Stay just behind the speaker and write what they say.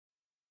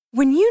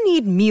When you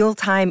need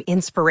mealtime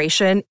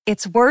inspiration,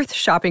 it's worth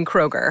shopping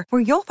Kroger,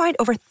 where you'll find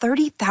over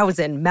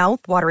 30,000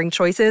 mouth-watering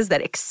choices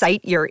that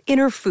excite your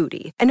inner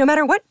foodie. And no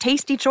matter what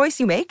tasty choice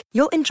you make,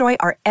 you'll enjoy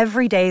our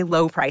everyday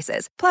low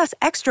prices, plus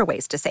extra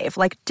ways to save,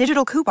 like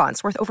digital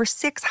coupons worth over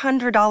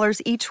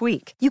 $600 each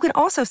week. You can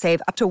also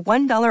save up to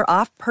 $1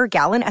 off per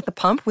gallon at the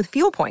pump with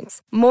fuel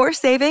points. More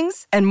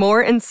savings and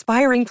more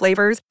inspiring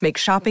flavors make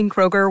shopping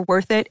Kroger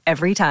worth it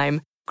every time.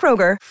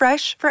 Kroger,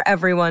 fresh for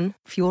everyone.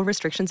 Fuel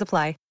restrictions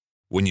apply.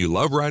 When you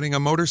love riding a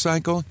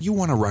motorcycle, you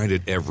want to ride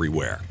it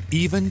everywhere,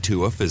 even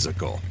to a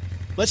physical.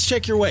 Let's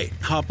check your weight.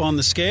 Hop on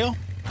the scale.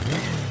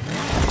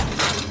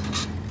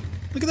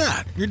 Look at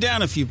that. You're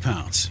down a few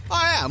pounds. Oh,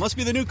 yeah. Must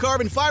be the new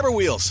carbon fiber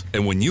wheels.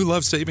 And when you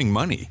love saving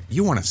money,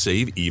 you want to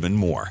save even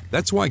more.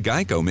 That's why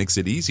Geico makes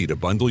it easy to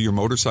bundle your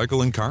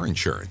motorcycle and car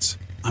insurance.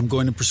 I'm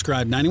going to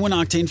prescribe 91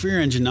 octane for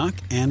your engine knock,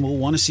 and we'll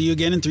want to see you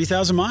again in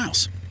 3,000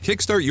 miles.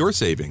 Kickstart your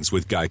savings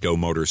with Geico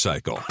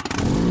Motorcycle.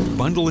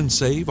 Bundle and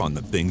save on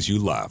the things you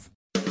love.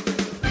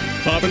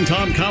 Bob and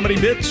Tom Comedy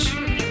Bits?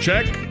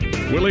 Check.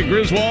 Willie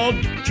Griswold?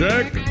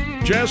 Check.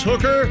 Jess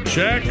Hooker?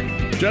 Check.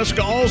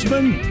 Jessica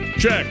Alsman?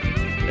 Check.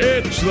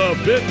 It's the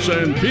Bits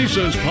and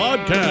Pieces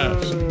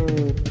Podcast.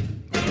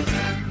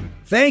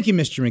 Thank you,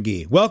 Mr.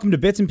 McGee. Welcome to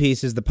Bits and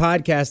Pieces, the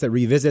podcast that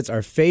revisits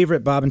our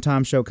favorite Bob and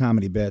Tom Show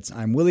comedy bits.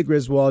 I'm Willie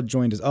Griswold,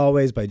 joined as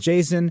always by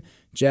Jason,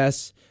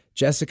 Jess,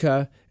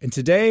 Jessica, and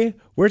today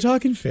we're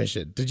talking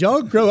fishing. Did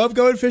y'all grow up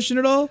going fishing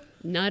at all?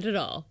 Not at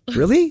all.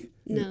 Really?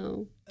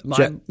 No.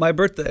 My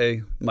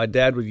birthday, my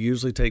dad would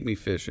usually take me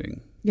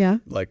fishing. Yeah.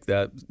 Like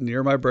that,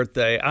 near my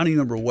birthday. I don't even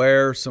remember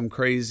where, some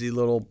crazy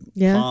little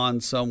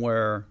pond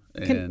somewhere.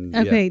 And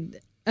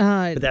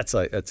but that's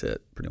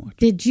it, pretty much.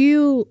 Did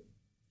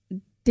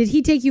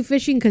he take you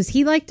fishing because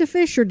he liked to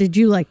fish, or did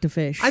you like to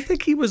fish? I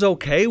think he was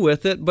okay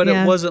with it, but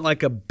it wasn't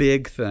like a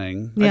big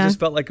thing. Yeah. I just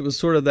felt like it was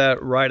sort of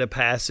that rite of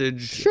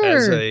passage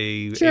as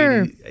a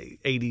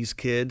 80s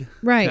kid.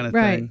 Right, kind of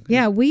right. thing.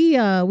 Yeah,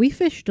 we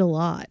fished a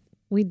lot.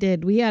 We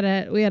did. We had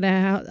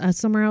a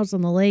summer house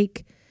on the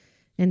lake,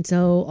 and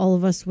so all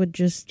of us would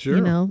just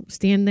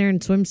stand there in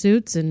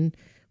swimsuits, and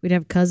we'd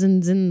have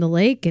cousins in the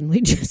lake, and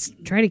we'd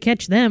just try to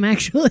catch them.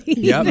 Actually,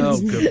 yeah.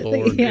 Oh, good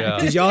Lord! Yeah.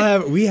 Did y'all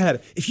have? We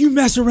had. If you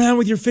mess around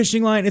with your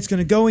fishing line, it's going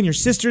to go in your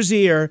sister's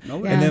ear.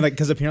 Oh, and then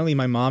because apparently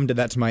my mom did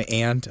that to my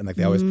aunt, and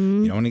they always,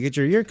 you don't want to get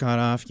your ear cut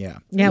off. Yeah.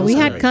 Yeah, we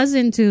had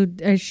cousins who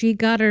she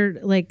got her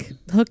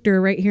hooked her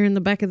right here in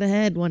the back of the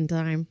head one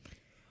time.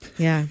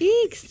 Yeah.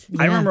 Eeks.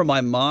 I remember my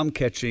mom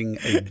catching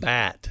a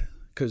bat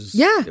because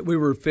we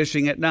were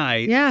fishing at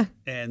night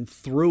and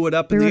threw it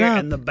up in the air,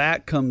 and the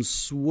bat comes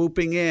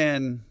swooping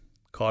in,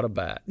 caught a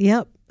bat.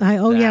 Yep.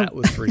 That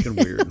was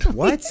freaking weird.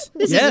 What?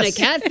 This isn't a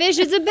catfish,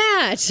 it's a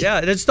bat. Yeah,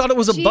 I just thought it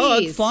was a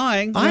bug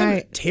flying.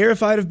 I'm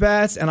terrified of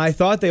bats, and I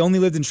thought they only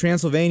lived in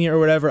Transylvania or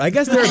whatever. I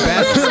guess there are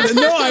bats.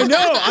 No, I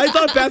know. I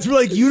thought bats were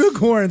like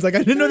unicorns. Like, I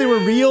didn't know they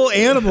were real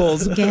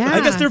animals. Yeah.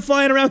 I guess they're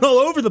flying around all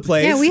over the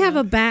place. Yeah, we have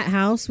a bat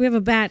house. We have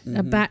a bat.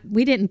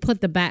 We didn't put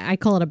the bat. I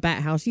call it a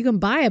bat house. You can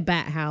buy a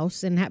bat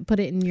house and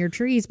put it in your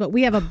trees, but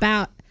we have a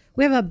bat.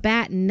 We have a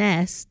bat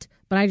nest,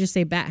 but I just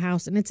say bat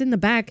house, and it's in the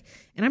back.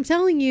 And I'm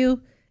telling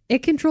you,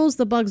 it controls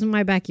the bugs in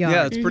my backyard.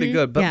 Yeah, it's pretty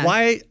good. But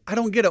why? I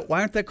don't get it.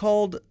 Why aren't they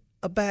called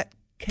a bat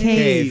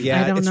cave?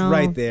 Yeah, I don't it's know.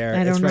 right there.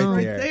 I don't it's right know.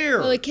 there.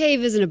 Well, a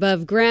cave isn't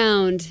above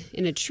ground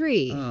in a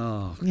tree.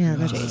 Oh, yeah,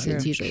 that's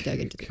Jason's true. usually dug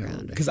into the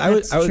ground. Because I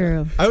was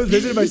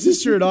visiting my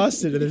sister in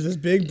Austin, and there's this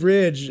big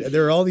bridge, and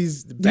there are all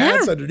these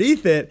bats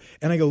underneath it.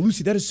 And I go,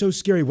 Lucy, that is so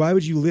scary. Why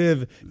would you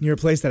live near a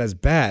place that has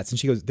bats? And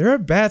she goes, there are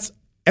bats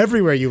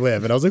everywhere you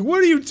live. And I was like, what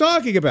are you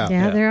talking about?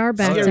 Yeah, there are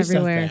bats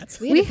everywhere.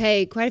 We had to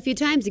pay quite a few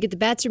times to get the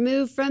bats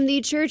removed from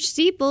the church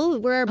steeple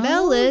where our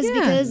bell is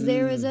because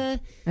there was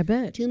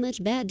too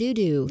much bat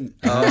doo-doo.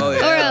 Oh,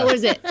 yeah. Or what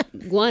is it?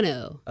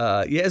 Guano.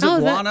 Is it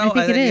guano? I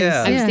think it is.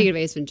 Yeah. I was thinking of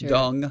Ace Ventura.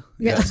 Dung.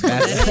 Yes.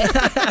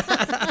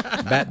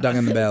 Bat dung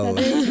in the bell.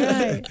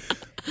 Right.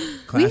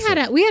 We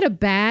had a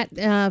bat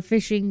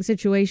fishing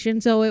situation.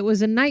 So it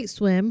was a night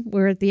swim.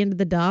 We're at the end of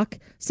the dock.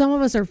 Some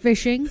of us are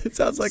fishing. It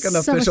sounds like an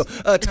official.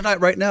 Tonight,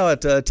 right now at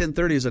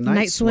 10:30 is a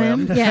night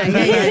swim.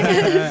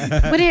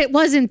 Yeah. But it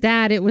wasn't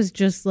that. It was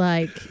just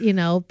like,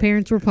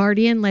 parents were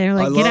partying. They're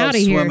like, get out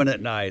of here. Swimming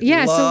at night.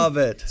 Yeah, love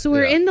it. So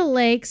we're in the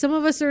lake. Some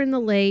of us are in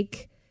the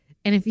lake.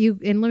 And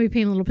let me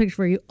paint a little picture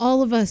for you.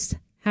 All of us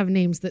have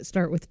names that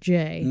start with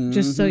J,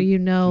 just so you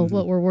know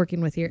what we're working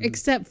with here,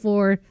 except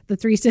for the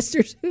three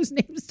sisters whose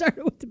names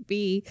started with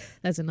B.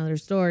 That's another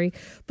story.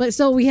 But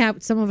so we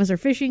have, some of us are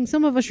fishing,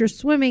 some of us are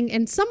swimming,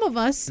 and some of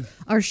us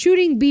are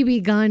shooting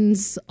BB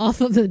guns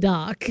off of the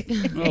dock.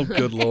 Oh,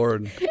 good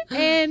Lord.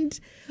 And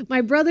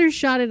my brother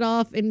shot it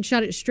off and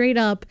shot it straight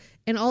up.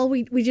 And all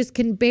we just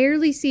can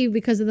barely see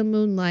because of the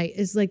moonlight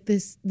is like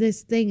this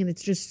thing, and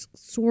it's just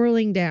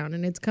swirling down,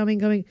 and it's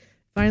coming,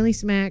 finally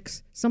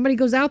smacks. Somebody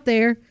goes out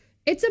there.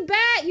 It's a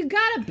bat. You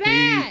got a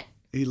bat.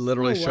 He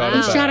literally shot a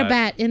bat. He shot a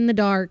bat in the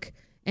dark,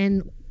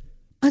 and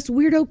us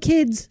weirdo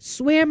kids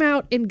swam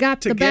out and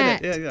got the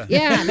bat.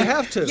 Yeah. You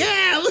have to.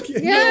 Yeah, look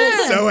at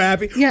you. So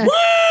happy. Yeah. Woo!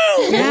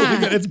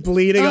 Yeah. It's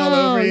bleeding all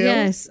over you.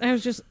 Yes. I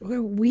was just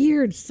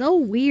weird. So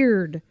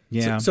weird.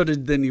 Yeah. So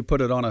then you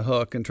put it on a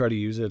hook and try to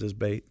use it as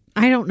bait?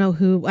 I don't know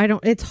who.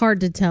 It's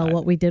hard to tell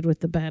what we did with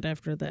the bat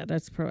after that.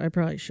 I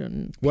probably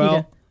shouldn't.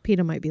 Well,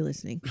 PETA might be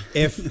listening.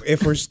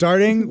 If we're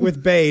starting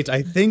with bait,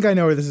 I think I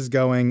know where this is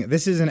going.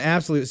 This is an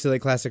absolute silly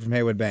classic from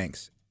Haywood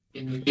Banks.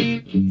 Okay,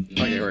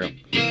 here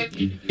we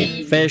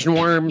go. Fish and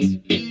worms,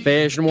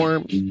 fish and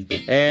worms.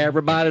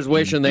 Everybody's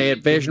wishing they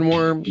had fish and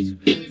worms.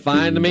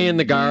 Find them in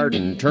the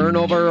garden, turn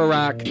over a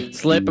rock,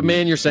 slip them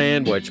in your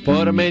sandwich,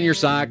 put them in your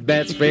sock.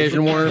 That's fish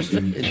and worms,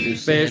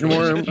 fish and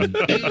worms.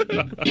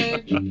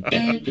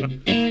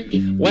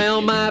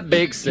 Well, my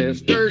big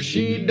sister,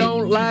 she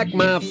don't like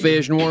my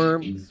fish and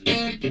worms.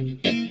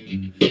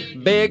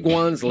 Big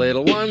ones,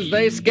 little ones,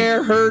 they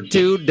scare her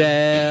to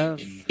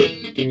death.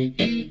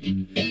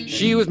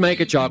 She was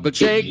making chocolate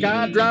shake,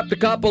 I dropped a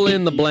couple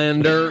in the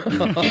blender.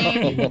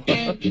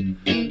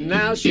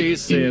 Now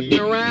she's sitting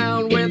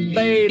around with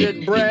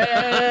bated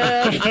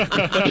breath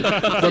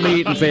from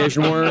eating fish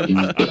and worms.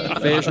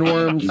 Fish and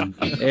worms.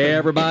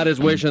 Everybody's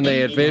wishing they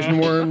had fish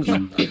and worms.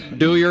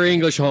 Do your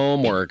English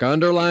homework,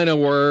 underline a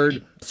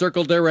word,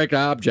 circle direct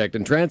object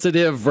and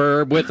transitive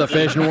verb with the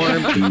fish and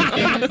worm.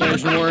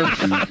 Fish and worm.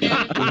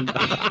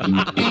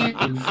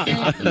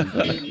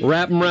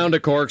 Wrap them around a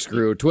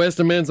corkscrew, twist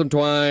them in some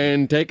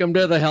twine, take them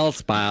to the health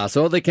spa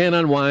so they can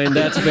unwind.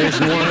 That's fish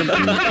and worm.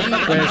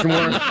 Fish and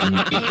worm.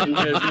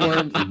 Fish and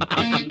worm.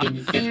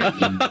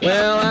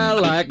 Well, I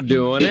like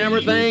doing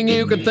everything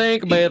you can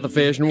think about the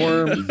fish and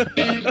worms.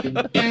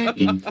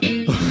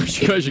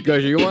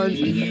 Cushy ones.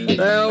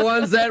 The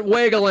ones that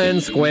wiggle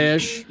and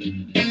squish.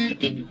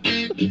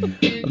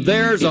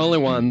 There's only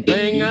one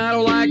thing I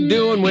don't like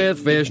doing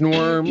with fish and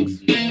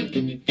worms.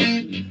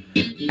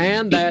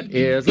 And that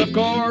is, of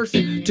course,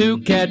 to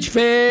catch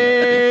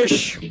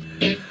fish.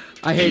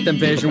 I hate them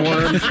fish and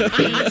worms.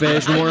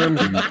 Fish and worms.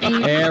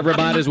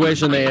 Everybody's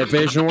wishing they had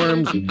fish and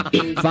worms.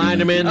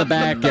 Find them in the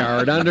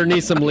backyard,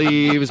 underneath some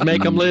leaves.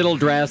 Make them little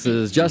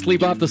dresses. Just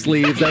leave off the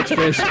sleeves. That's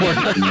fish and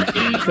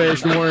worms.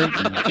 Fish and worms.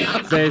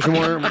 Fish and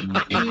worms.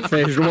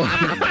 Fish and worms.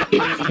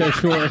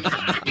 Fish and worms.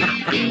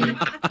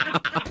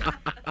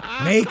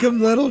 Make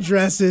them little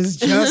dresses.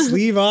 Just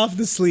leave off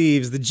the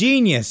sleeves. The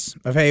genius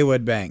of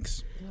Haywood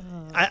Banks.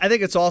 I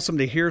think it's awesome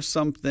to hear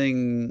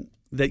something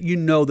that you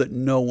know that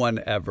no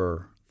one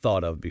ever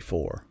thought of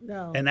before.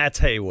 No. And that's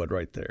Haywood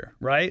right there,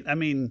 right? I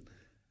mean,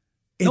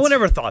 no one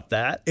ever thought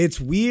that.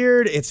 It's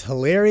weird. It's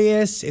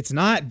hilarious. It's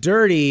not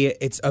dirty.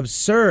 It's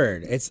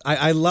absurd.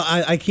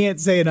 I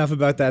can't say enough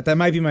about that. That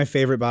might be my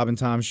favorite Bob and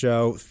Tom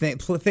show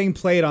thing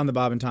played on the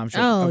Bob and Tom show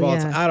of all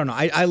time. I don't know.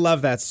 I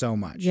love that so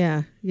much.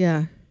 Yeah.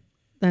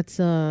 That's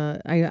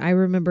I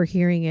remember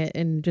hearing it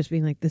and just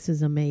being like, this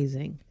is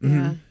amazing.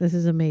 Yeah. This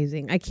is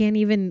amazing. I can't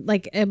even,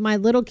 like, my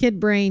little kid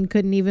brain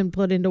couldn't even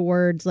put into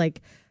words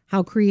like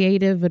how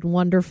creative and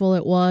wonderful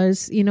it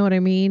was. You know what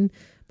I mean?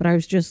 But I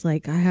was just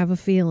like, I have a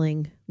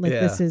feeling like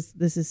this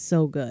is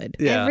so good.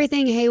 Yeah.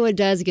 Everything Haywood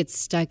does gets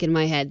stuck in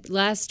my head.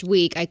 Last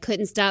week, I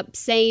couldn't stop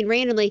saying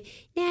randomly,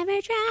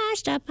 never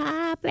trust a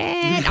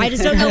puppet. I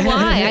just don't know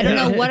why. I don't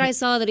know what I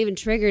saw that even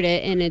triggered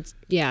it. And it's,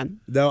 yeah.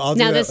 No,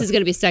 now this is going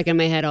to be stuck in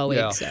my head all week.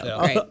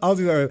 Great. I'll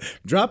do that.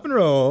 Drop and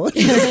roll.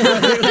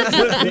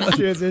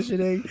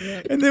 Transitioning.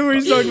 And then we're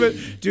just talking about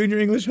doing your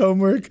English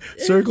homework,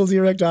 circle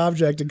direct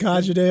object, and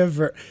conjugative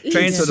verb.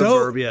 Transitive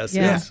verb, yes.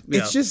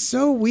 It's just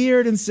so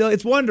weird and silly.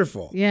 It's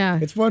wonderful. Yeah.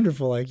 It's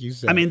wonderful, like you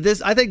said. I mean,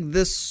 I think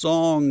this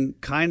song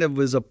kind of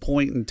was a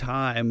point in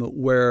time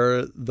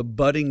where the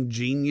budding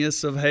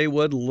genius of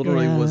Haywood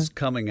literally was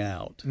coming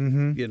out.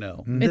 Mm-hmm. You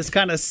know, this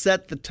kind of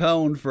set the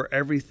tone for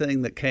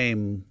everything that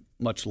came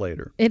much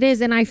later. It is,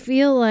 and I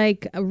feel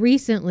like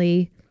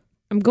recently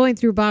I'm going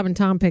through Bob and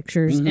Tom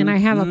pictures, and I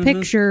have a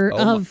picture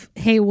of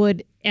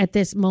Haywood at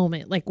this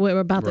moment, like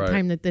about the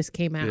time that this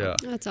came out. Yeah.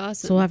 That's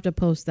awesome. So we'll have to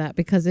post that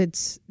because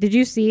it's. Did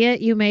you see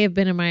it? You may have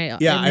been in my.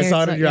 I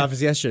saw it in your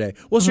office yesterday.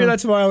 We'll share that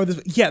tomorrow with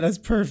this. Yeah, that's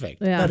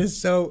perfect. Yeah. That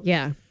is so.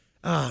 Yeah.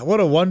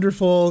 What a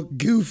wonderful,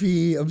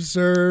 goofy,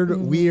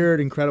 absurd, weird,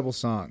 incredible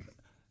song.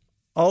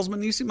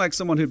 Alsman, you seem like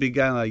someone who'd be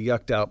kind of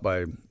yucked out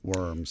by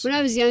worms. When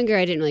I was younger,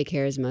 I didn't really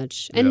care as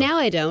much. And now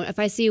I don't. If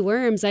I see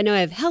worms, I know I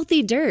have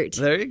healthy dirt.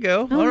 There you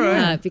go. Oh, all right.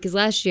 Yeah, because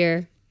last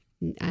year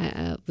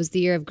was the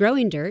year of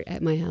growing dirt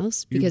at my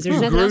house because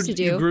there's nothing else to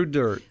do. You grew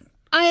dirt.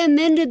 I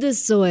amended the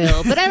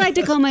soil, but I like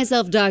to call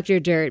myself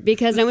Dr. Dirt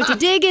because I went to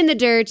dig in the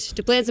dirt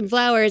to plant some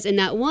flowers and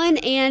not one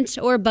ant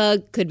or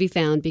bug could be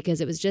found because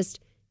it was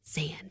just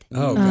sand.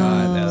 Oh,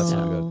 God. That's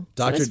not good.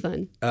 Doctor, so it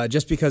was fun.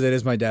 Just because it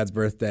is my dad's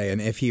birthday,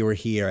 and if he were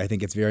here, I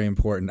think it's very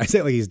important. I say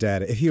it like he's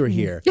dead. If he were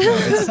here.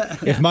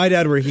 If my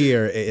dad were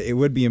here, it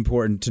would be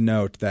important to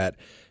note that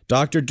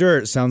Dr.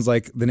 Dirt sounds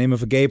like the name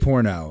of a gay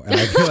porno, and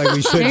I feel like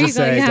we should just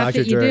say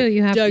Dr. Dirt.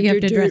 You have to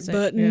address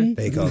it. Yeah.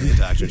 They call me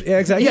Dr. Yeah,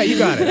 exactly. Yeah, you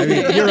got it. I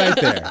mean, you're right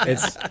there.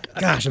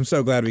 Gosh, I'm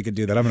so glad we could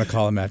do that. I'm going to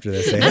call him after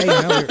this. Say, hey,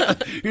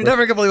 you're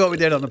never going to believe what we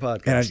did on the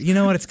podcast. And you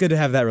know what? It's good to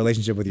have that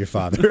relationship with your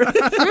father.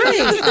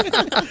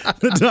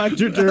 The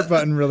Dr. Dirt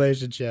Button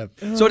relationship.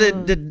 So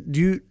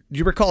do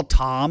you recall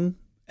Tom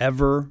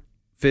ever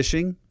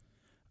fishing?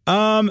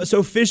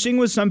 So fishing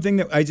was something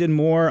that I did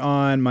more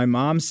on my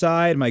mom's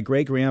side. My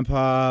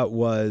great-grandpa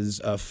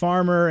was a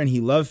farmer, and he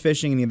loved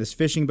fishing, and he had this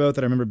fishing boat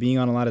that I remember being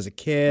on a lot as a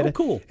kid. Oh,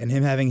 cool. And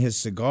him having his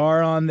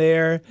cigar on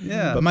there.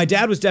 Yeah. But my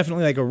dad was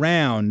definitely like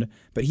around,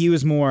 but he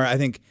was more, I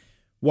think,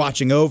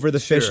 watching over the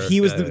fish.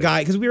 He was the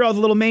guy, because we were all the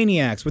little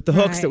maniacs with the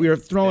hooks that we were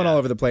throwing all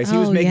over the place. He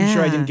was making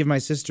sure I didn't give my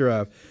sister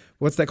a,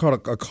 what's that called,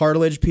 a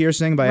cartilage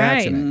piercing by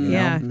accident. You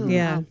know?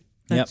 Yeah.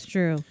 That's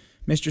true.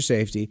 Mr.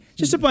 Safety.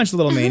 Just a bunch of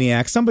little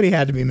maniacs. Somebody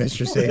had to be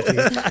Mr. Safety.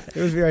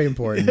 It was very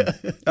important.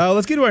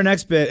 Let's get to our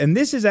next bit. And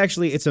this is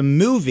actually, it's a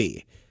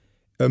movie.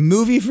 A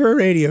movie for a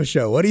radio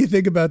show. What do you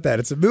think about that?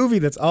 It's a movie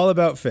that's all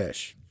about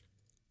fish.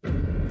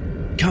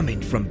 Coming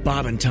from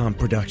Bob and Tom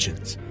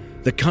Productions,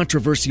 the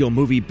controversial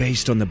movie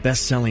based on the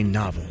best-selling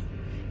novel.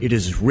 It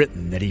is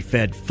written that he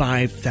fed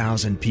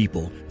 5,000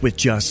 people with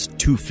just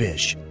 2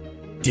 fish.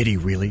 Did he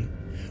really?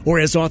 Or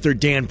as author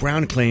Dan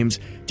Brown claims,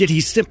 did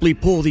he simply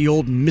pull the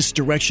old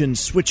misdirection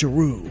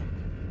switcheroo?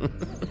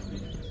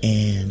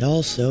 And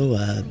also,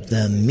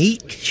 the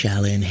meek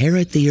shall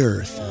inherit the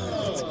earth.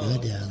 That's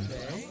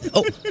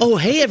good. Oh,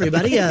 hey,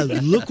 everybody.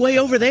 Look way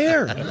over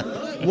there.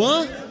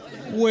 What?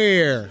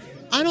 Where?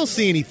 I don't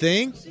see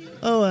anything.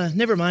 Oh,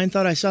 never mind.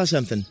 Thought I saw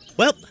something.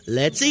 Well,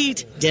 let's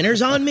eat.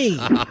 Dinner's on me.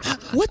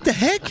 What the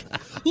heck?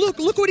 Look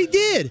what he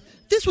did.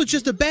 This was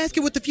just a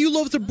basket with a few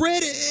loaves of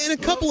bread and a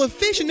couple of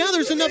fish, and now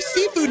there's enough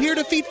seafood here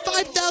to feed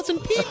 5,000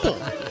 people.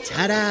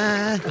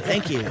 Ta-da!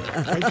 Thank you.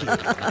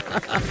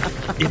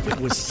 If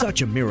it was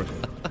such a miracle,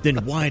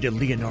 then why did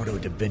Leonardo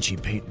da Vinci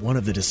paint one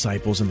of the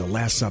disciples in The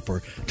Last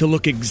Supper to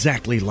look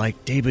exactly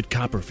like David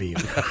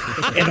Copperfield?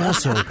 And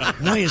also,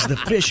 why is the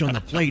fish on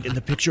the plate in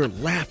the picture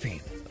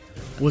laughing?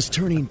 Was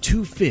turning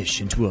 2 fish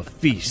into a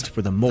feast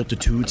for the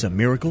multitudes a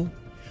miracle?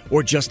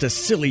 Or just a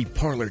silly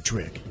parlor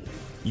trick?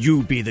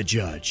 You be the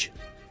judge.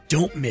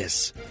 Don't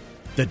miss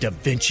the Da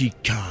Vinci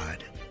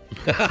Cod.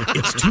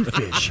 It's 2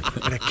 fish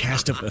and a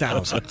cast of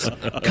thousands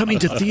coming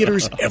to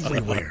theaters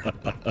everywhere.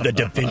 The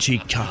Da Vinci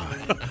Cod,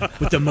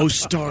 with the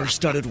most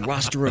star-studded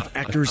roster of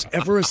actors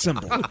ever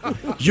assembled.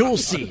 You'll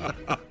see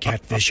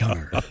Catfish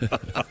Hunter,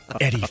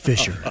 Eddie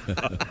Fisher,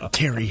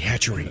 Terry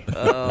Hatchery,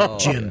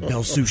 Jim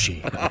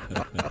Belsushi,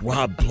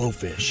 Rob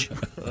Blowfish,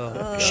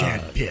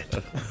 Shad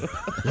Pitt,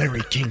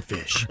 Larry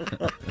Kingfish,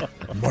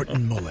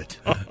 Martin Mullet,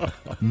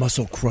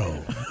 Muscle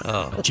Crowe,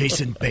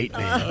 Jason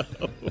Bateman,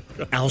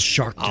 Al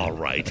Sharpton. All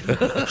right.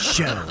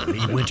 Shell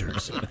Lee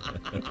Winters,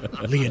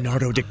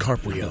 Leonardo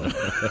DiCaprio,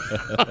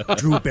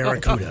 Drew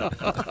Barracuda,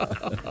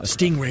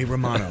 Stingray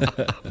Romano,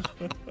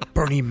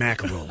 Bernie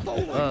Mackerel,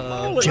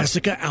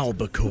 Jessica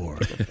Albacore,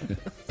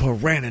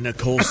 Piranha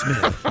Nicole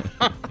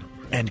Smith,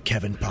 and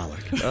Kevin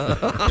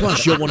Pollak.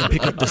 Plus, you'll want to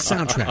pick up the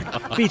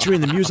soundtrack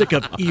featuring the music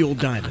of Eel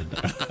Diamond,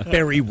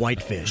 Barry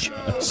Whitefish,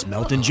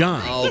 Smelton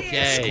John,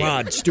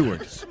 Squad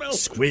Stewart,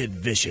 Squid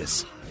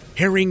Vicious,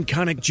 Herring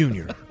Connick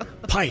Jr.,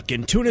 Pike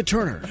and Tuna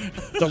Turner,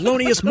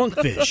 Thelonious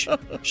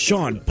Monkfish,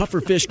 Sean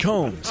Pufferfish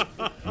Combs,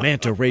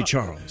 Manta Ray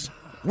Charles,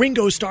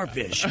 Ringo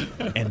Starfish,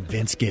 and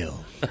Vince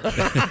Gill.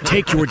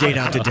 Take your date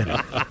out to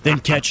dinner, then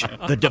catch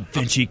the Da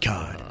Vinci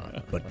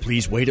Cod. But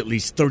please wait at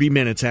least 30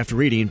 minutes after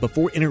eating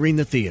before entering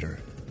the theater.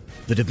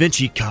 The Da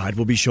Vinci Cod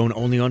will be shown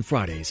only on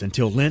Fridays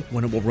until Lent,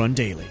 when it will run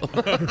daily.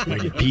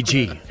 Rated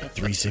PG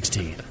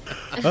 316.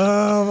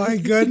 Oh my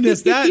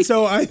goodness.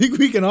 So I think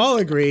we can all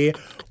agree,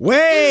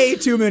 way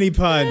too many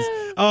puns.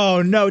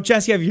 Oh no,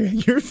 Jess, you have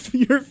your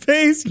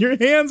face, your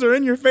hands are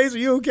in your face. Are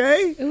you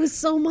okay? It was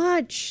so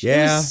much.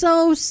 Yeah.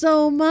 It was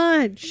so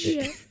much.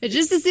 Yeah.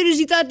 Just as soon as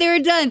you thought they were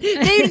done,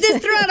 they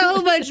just threw out a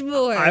whole bunch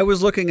more. I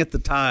was looking at the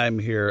time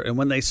here, and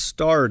when they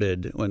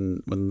started,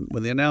 when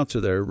the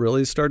announcer there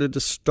really started to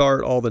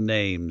start all the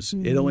names,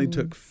 it only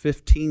took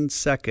 15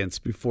 seconds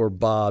before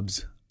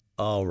Bob's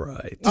all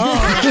right.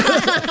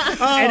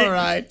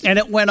 And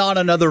it went on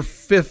another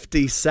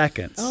 50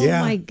 seconds. Oh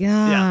my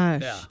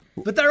gosh. Yeah.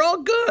 But they're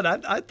all good.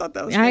 I thought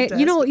that was fantastic.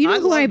 You know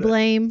who I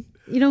blame?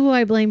 You know who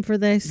I blame for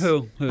this?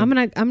 Who? I'm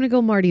gonna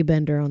go Marty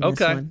Bender on this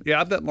one. Okay.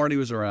 Yeah, I bet Marty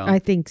was around. I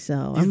think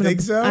so. You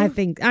think so?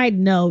 I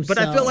know. But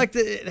I feel like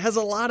it has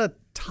a lot of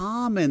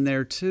Tom in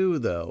there too,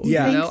 though.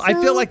 Yeah. You know? So? I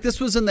feel like this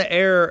was in the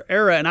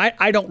era, and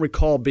I don't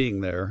recall being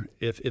there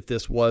if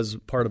this was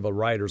part of a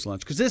writer's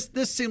lunch, because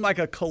this seemed like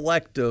a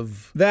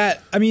collective.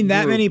 That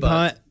many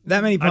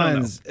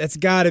puns. It's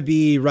got to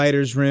be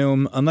writer's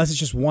room, unless it's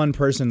just one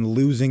person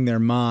losing their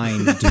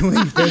mind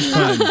doing fish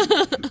puns.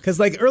 Because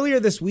like earlier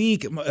this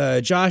week,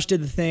 Josh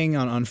did the thing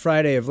on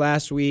Friday of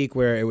last week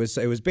where it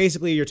was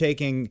basically you're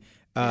taking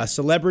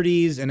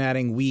celebrities and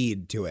adding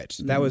weed to it.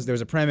 There was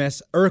a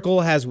premise.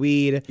 Urkel has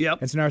weed.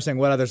 Yep. And so now we're saying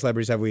what other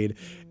celebrities have weed.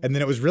 And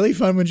then it was really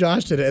fun when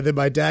Josh did it. And then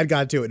my dad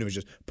got to it and it was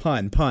just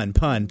pun.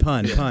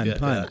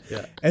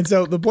 Yeah. And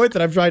so the point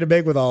that I'm trying to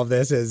make with all of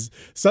this is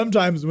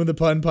sometimes when the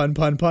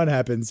pun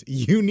happens,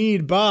 you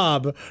need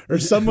Bob or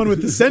someone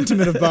with the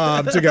sentiment of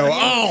Bob to go,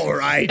 all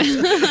right.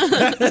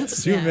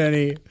 That's too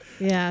many.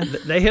 Yeah.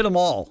 They hit them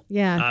all.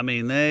 Yeah. I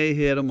mean, they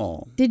hit them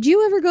all. Did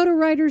you ever go to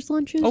writers'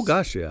 lunches? Oh,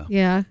 gosh, yeah.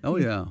 Yeah. Oh,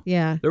 yeah.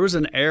 Yeah. There was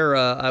an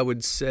era, I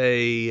would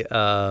say,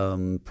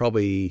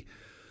 probably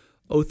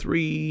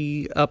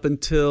 2003 up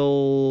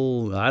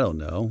until, I don't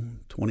know,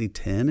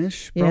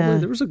 2010-ish, probably. Yeah.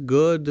 There was a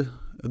good...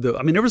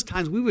 there was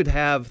times we would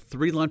have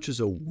 3 lunches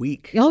a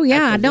week. Oh,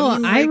 yeah. at the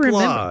Loon I Lake remember.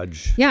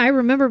 Lodge. Yeah, I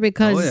remember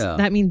because Oh, yeah.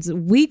 that means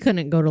we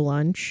couldn't go to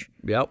lunch.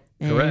 Yep,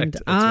 And correct.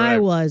 That's I right.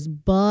 was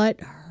butt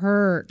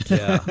hurt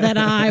Yeah. that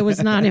I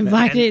was not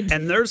invited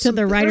and there's to some,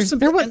 the writers.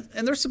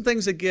 There's some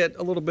things that get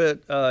a little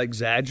bit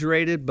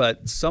exaggerated,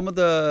 but some of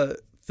the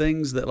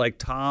things that, like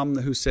Tom,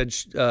 who said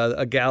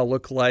a gal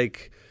looked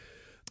like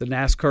the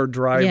NASCAR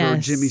driver,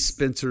 Yes. Jimmy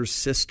Spencer's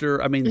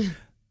sister. I mean,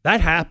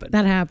 that happened.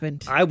 That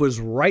happened. I was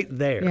right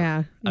there.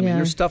 Yeah, I mean, yeah.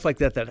 there's stuff like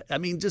that.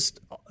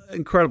 Just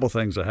incredible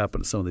things that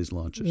happen at some of these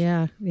lunches.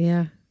 Yeah,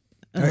 yeah.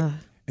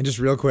 And just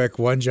real quick,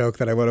 one joke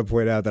that I want to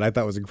point out that I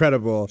thought was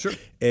incredible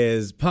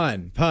is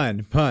pun,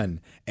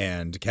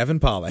 and Kevin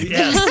Pollak.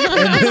 Yes.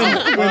 And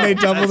then when they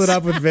doubled it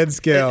up with Vince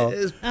Gill. It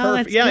is Oh,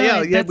 perfect. that's Yeah,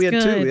 good. yeah. That's We had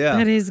good. 2. Yeah.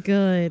 That is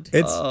good.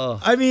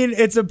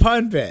 It's a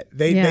pun bit.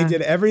 They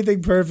did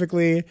everything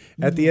perfectly.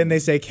 At the end, they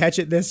say, catch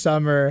it this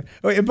summer.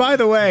 Oh, and by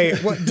the way,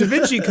 Da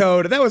Vinci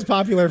Code, that was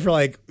popular for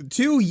like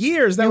 2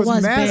 years. That It was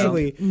was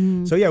massively.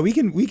 big. So yeah, we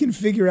can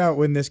figure out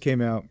when this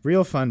came out.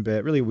 Real fun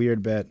bit, really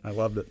weird bit. I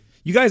loved it.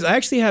 You guys, I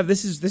actually have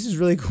this is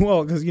really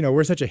cool because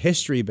we're such a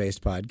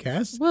history-based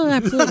podcast. Well,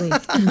 absolutely.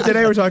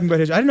 Today we're talking about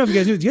history. I don't know if you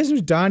guys knew. Do you guys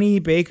know Donnie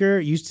Baker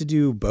used to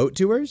do boat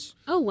tours?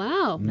 Oh,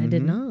 wow. I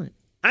did not.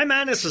 Hey,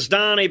 man, this is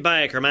Donnie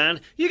Baker, man.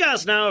 You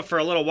guys know for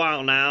a little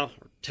while now,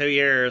 2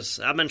 years,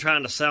 I've been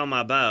trying to sell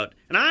my boat.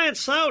 And I ain't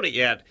sold it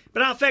yet.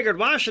 But I figured,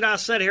 why should I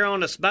sit here on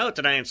this boat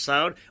that ain't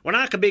sold when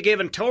I could be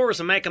giving tours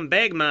and making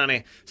big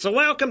money? So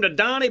welcome to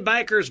Donnie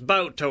Baker's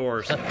Boat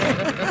Tours.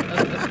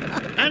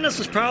 And this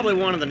is probably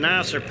one of the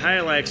nicer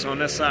pay lakes on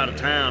this side of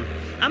town.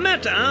 I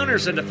met the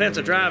owners of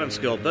Defensive Driving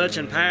School, Butch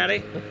and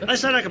Patty. They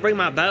said I could bring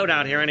my boat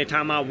out here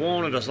anytime I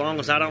wanted as long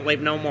as I don't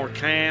leave no more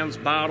cans,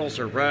 bottles,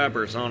 or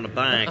rubbers on the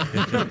bank.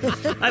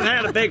 I've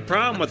had a big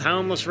problem with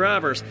homeless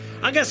rubbers.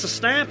 I guess the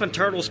snapping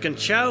turtles can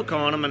choke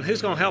on them, and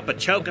who's going to help a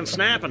choking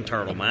snapping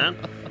turtle, man?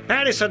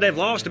 Patty said they've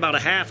lost about a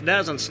half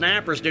dozen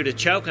snappers due to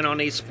choking on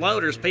these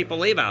floaters people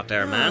leave out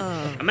there,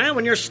 man. And man,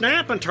 when your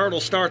snapping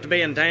turtles start to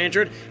be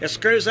endangered, it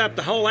screws up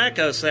the whole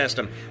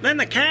ecosystem. Then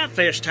the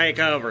catfish take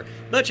over.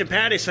 Butch and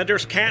Patty said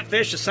there's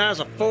catfish the size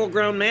of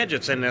full-grown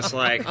midgets in this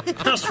lake.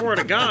 I swear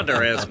to God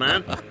there is,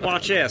 man.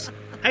 Watch this.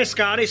 Hey,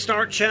 Scotty,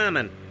 start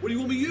chumming. What do you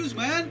want me to use,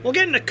 man? Well,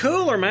 get in the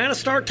cooler, man, and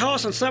start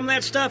tossing some of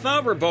that stuff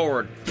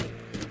overboard.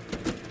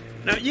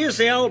 Now, use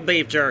the old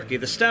beef jerky,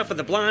 the stuff with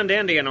the blind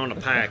Indian on the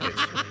package.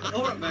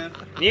 All right, man.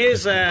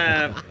 Use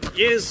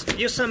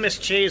some of this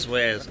Cheese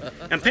Whiz.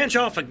 And pinch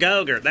off a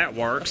Go-Gurt, that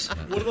works.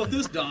 What about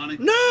this, Donnie?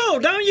 No,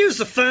 don't use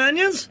the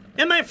Funyuns.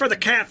 Them ain't for the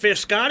catfish,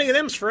 Scotty.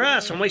 Them's for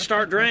us when we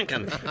start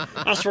drinking.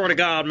 I swear to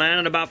God, man,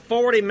 in about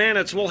 40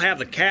 minutes, we'll have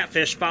the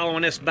catfish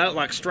following this boat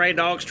like stray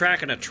dogs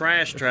tracking a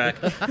trash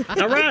truck.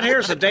 Now, right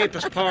here's the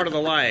deepest part of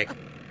the lake.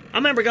 I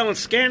remember going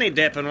skinny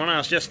dipping when I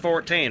was just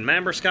 14.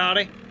 Remember,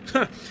 Scotty?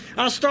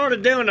 I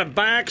started doing a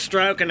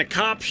backstroke and the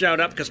cops showed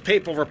up because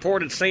people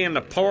reported seeing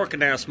the pork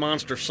nest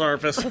monster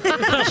surface.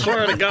 I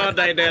swear to God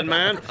they did,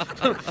 man.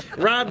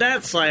 Ride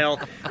that sail.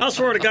 I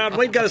swear to God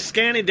we'd go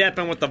skinny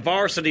dipping with the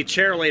varsity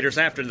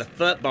cheerleaders after the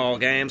football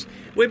games.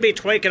 We'd be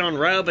tweaking on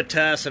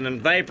Robitussin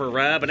and Vapor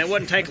Rub, and it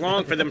wouldn't take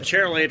long for them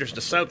cheerleaders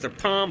to soak their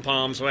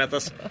pom-poms with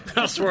us.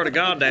 I swear to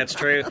God that's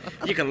true.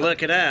 You can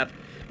look it up.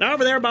 Now,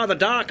 over there by the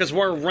dock is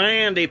where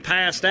Randy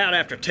passed out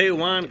after 2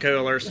 wine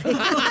coolers.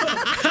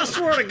 I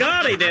swear to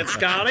God he did,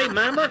 Scotty.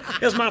 Remember?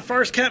 It was my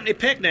first company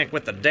picnic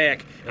with the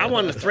deck. I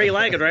won the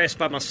 3-legged race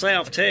by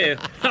myself, too.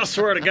 I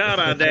swear to God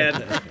I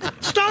did.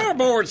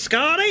 Starboard,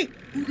 Scotty!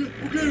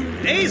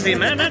 Easy,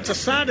 man. That's a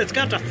side that's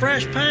got the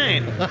fresh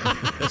paint.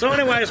 So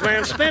anyways,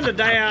 man, spend a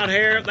day out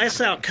here. They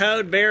sell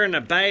cold beer in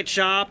the bait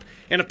shop.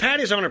 And if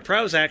Patty's on her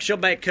Prozac, she'll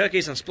bake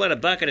cookies and split a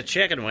bucket of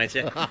chicken with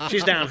you.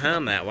 She's down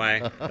home that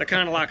way. They're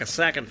kind of like a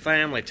second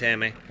family to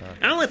me.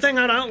 The only thing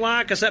I don't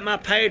like is that my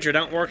pager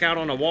don't work out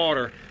on the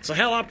water. So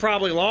hell, I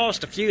probably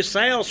lost a few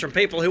sales from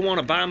people who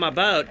want to buy my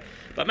boat.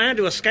 But man,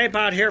 to escape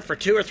out here for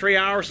 2 or 3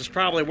 hours is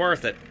probably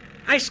worth it.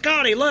 Hey,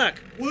 Scotty, look.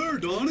 Where,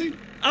 Donnie?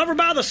 Over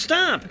by the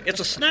stump. It's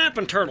a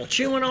snapping turtle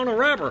chewing on a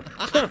rubber.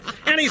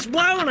 And he's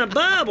blowing a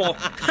bubble.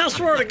 I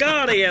swear to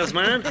God he is,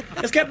 man.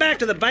 Let's get back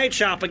to the bait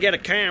shop and get a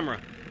camera.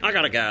 I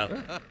gotta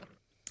go.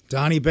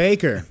 Donnie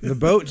Baker, the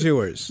boat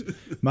tours.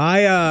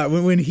 My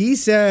when he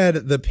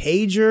said the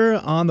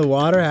pager on the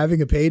water,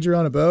 having a pager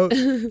on a boat,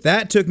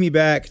 that took me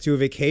back to a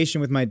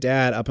vacation with my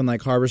dad up in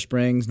like Harbor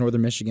Springs,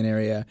 northern Michigan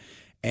area.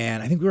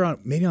 And I think we were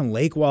maybe on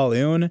Lake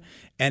Walloon,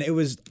 and it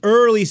was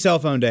early cell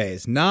phone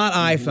days, not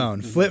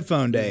iPhone, flip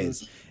phone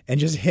days. And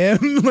just him,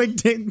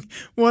 like,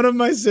 one of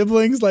my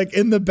siblings, like,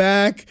 in the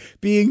back,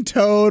 being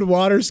towed,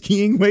 water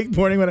skiing,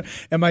 wakeboarding, whatever.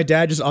 And my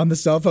dad just on the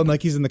cell phone,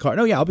 like he's in the car.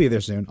 No, yeah, I'll be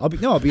there soon. I'll be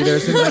there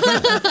as soon as I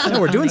can.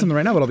 No, we're doing something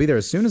right now, but I'll be there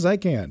as soon as I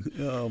can.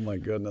 Oh, my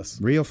goodness.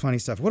 Real funny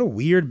stuff. What a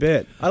weird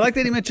bit. I like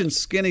that he mentioned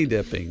skinny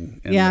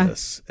dipping in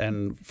this.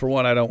 And for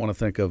one, I don't want to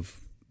think of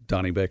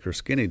Donnie Baker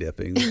skinny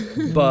dipping.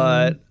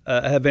 But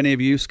have any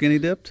of you skinny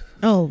dipped?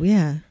 Oh,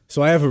 yeah.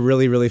 So I have a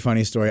really, really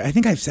funny story. I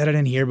think I've said it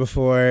in here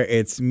before.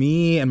 It's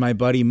me and my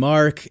buddy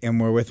Mark,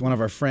 and we're with one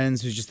of our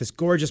friends who's just this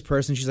gorgeous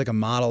person. She's like a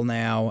model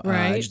now.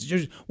 Right.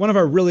 Just one of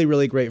our really,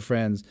 really great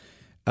friends.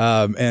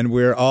 And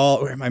we're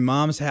at my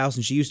mom's house,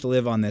 and she used to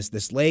live on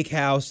this lake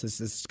house,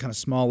 this kind of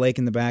small lake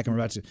in the back, and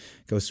we're about to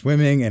go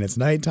swimming, and it's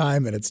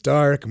nighttime, and it's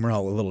dark, and we're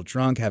all a little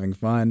drunk having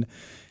fun.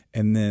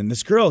 And then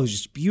this girl who's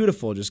just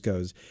beautiful just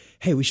goes,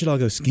 "Hey, we should all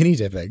go skinny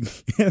dipping."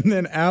 And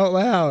then out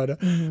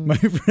loud, my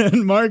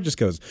friend Mark just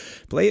goes,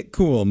 "Play it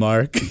cool,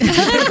 Mark." One of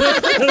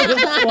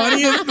the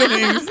funniest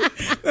things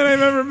that I've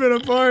ever been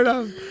a part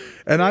of.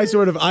 And I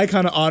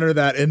kind of honor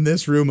that in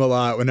this room a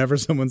lot. Whenever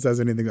someone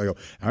says anything, I go,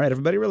 "All right,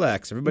 everybody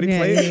relax. Everybody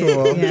play it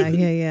cool."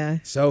 Yeah.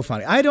 So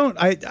funny. I don't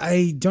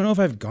know if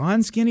I've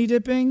gone skinny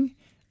dipping.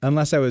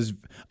 Unless I was...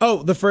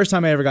 Oh, the first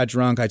time I ever got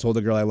drunk, I told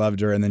a girl I loved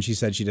her, and then she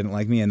said she didn't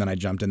like me, and then I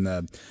jumped in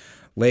the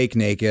lake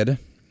naked.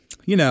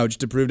 You know, just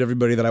to prove to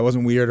everybody that I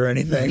wasn't weird or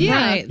anything.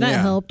 Yeah, right.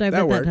 That helped. I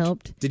bet that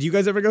helped. Did you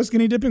guys ever go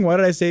skinny dipping? Why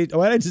did I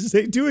just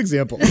say 2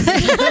 examples?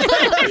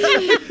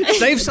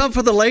 Save some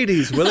for the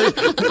ladies, Willie.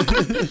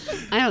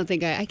 I don't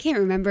think I can't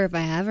remember if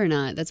I have or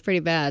not. That's pretty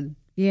bad.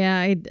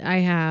 Yeah, I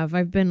have.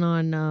 I've been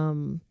on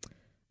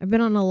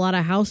a lot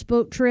of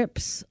houseboat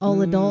trips, all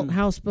adult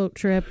houseboat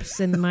trips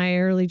in my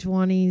early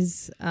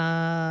 20s.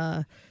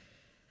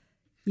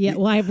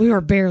 We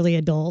were barely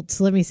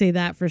adults. Let me say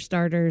that for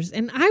starters.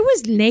 And I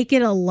was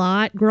naked a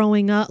lot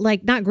growing up,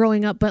 like not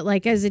growing up, but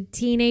like as a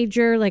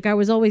teenager, like I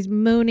was always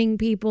mooning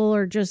people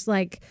or just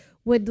like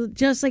would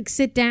just like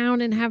sit down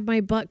and have my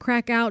butt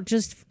crack out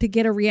just to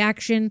get a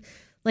reaction.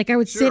 Like I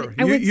would sit.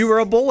 You were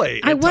a boy.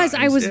 I was.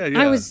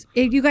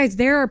 You guys,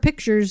 there are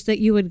pictures that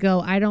you would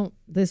go,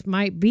 this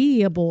might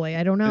be a boy.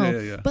 I don't know.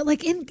 Yeah. But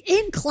like in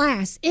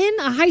class, in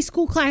a high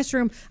school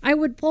classroom, I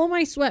would pull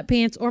my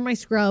sweatpants or my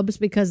scrubs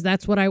because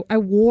that's what I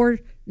wore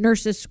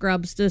nurses'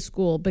 scrubs to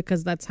school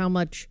because that's how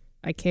much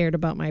I cared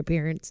about my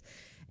appearance.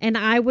 And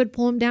I would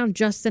pull them down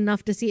just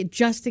enough to see it,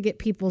 just to get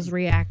people's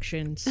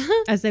reactions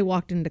as they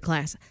walked into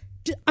class.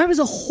 I was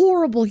a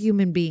horrible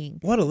human being.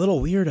 What a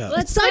little weirdo. Well,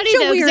 that's funny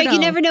though, because like you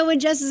never know when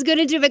Jess is going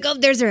to do it. Like, oh,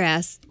 there's her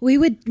ass. We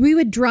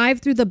would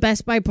drive through the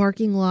Best Buy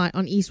parking lot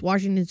on East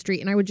Washington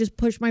Street, and I would just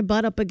push my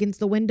butt up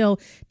against the window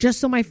just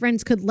so my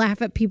friends could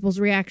laugh at people's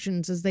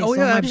reactions as they saw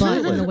my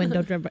butt in the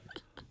window.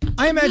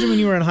 I imagine when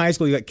you were in high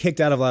school, you got kicked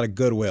out of a lot of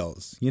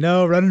Goodwills,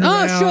 running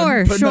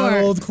around, putting on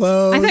old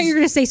clothes. I thought you were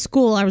going to say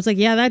school. I was like,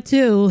 yeah, that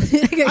too.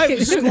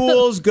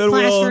 Schools,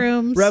 Goodwill,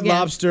 classrooms, Red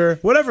Lobster,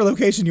 whatever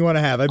location you want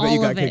to have. I bet you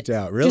got kicked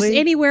out. Really? Just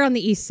anywhere on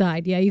the east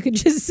side. Yeah, you could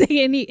just say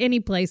any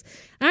place.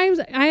 We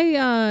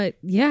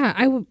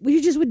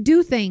just would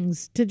do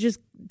things to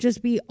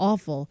just be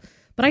awful.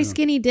 But I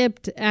skinny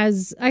dipped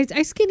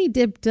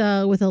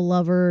with a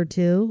lover or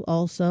two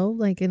also,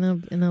 like in a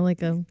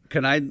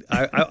Can I'm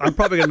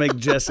probably gonna make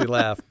Jesse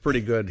laugh pretty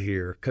good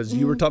here because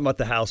you were talking about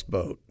the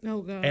houseboat.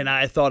 Oh god. And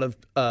I thought of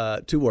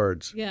 2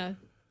 words. Yeah.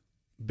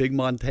 Big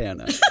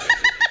Montana.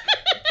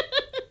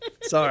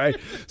 Sorry,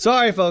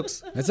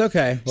 folks. It's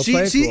okay. We'll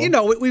play it cool. You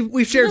know,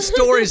 we've shared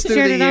stories through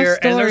the year,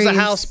 and there's a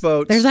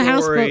houseboat. There's story. a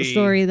houseboat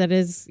story that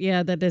is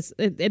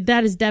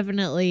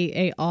definitely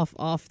a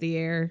off the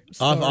air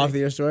story. Off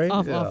the air story.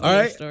 Off the All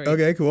air right. story.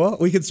 Okay. Cool.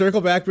 We can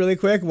circle back really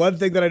quick. One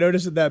thing that I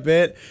noticed in that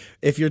bit: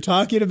 if you're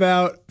talking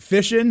about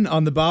fishing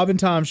on the Bob and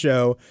Tom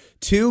show,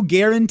 2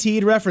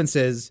 guaranteed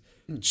references: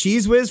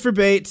 Cheese Whiz for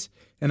bait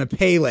and a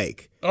pay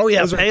lake. Oh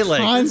yeah, those pay are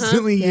lake.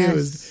 constantly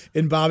used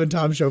in Bob and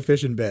Tom show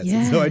fishing bits.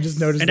 Yes. And so I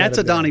just noticed, and that that's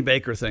a Donnie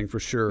Baker thing for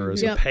sure.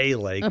 Is a pay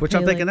lake, which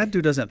I'm thinking that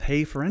dude doesn't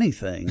pay for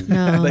anything,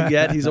 but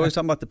yet he's always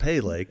talking about the pay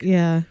lake.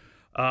 Yeah.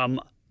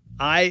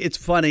 It's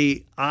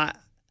funny. I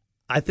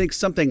think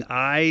something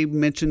I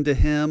mentioned to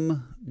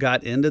him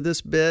got into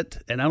this bit,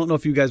 and I don't know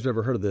if you guys have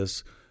ever heard of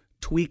this.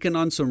 Tweaking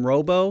on some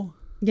robo.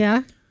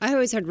 Yeah. I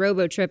always had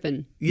robo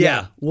tripping.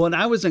 Yeah. When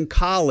I was in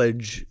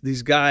college,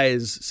 these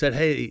guys said,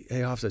 hey,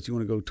 Offsets, you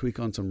want to go tweak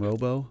on some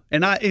robo?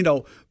 And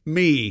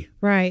me,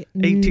 right,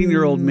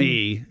 18-year-old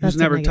me, who's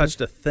never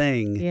touched a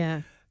thing.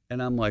 Yeah.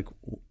 And I'm like,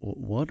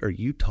 what are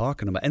you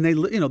talking about? And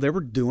they were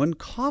doing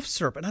cough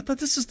syrup. And I thought,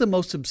 this is the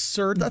most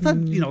absurd. I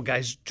thought,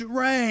 guys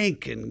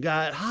drank and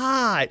got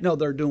high. No,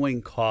 they're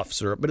doing cough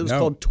syrup. But it was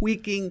called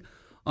tweaking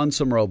on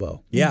some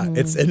Robo. Yeah,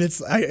 it's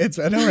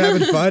I know we're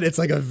having fun. It's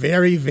like a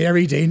very,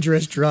 very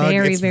dangerous drug.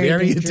 Very, it's very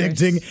very dangerous.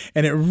 addicting,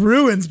 and it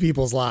ruins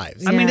people's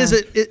lives. I mean, is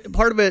it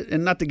part of it,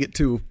 and not to get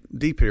too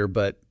deep here,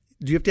 but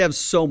do you have to have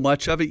so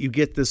much of it you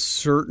get this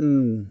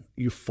certain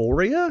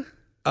euphoria?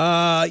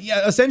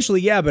 Yeah, essentially,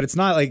 yeah, but it's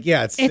not like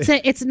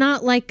It's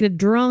not like a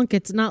drunk.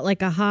 It's not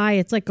like a high.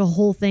 It's like a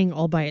whole thing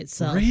all by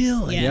itself.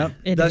 Really? Yeah. Yep.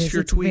 It Thus is.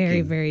 you're It's very,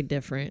 tweaking. very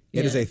different.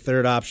 It is a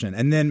third option,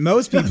 and then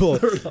most people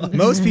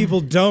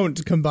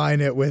don't combine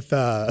it with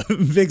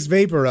Vicks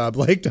Vapor Rub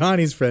like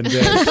Donnie's friend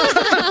did.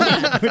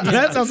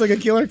 That sounds like a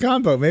killer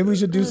combo. Maybe we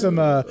should do some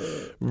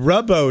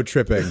rubbo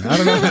tripping. I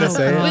don't know how to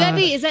say it. Would that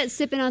be? Is that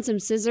sipping on some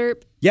scissor?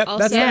 Yep, also?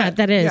 that's that.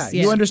 that is. Yeah,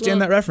 Yeah. you understand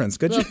that reference.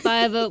 Good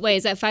job. Wait,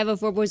 is that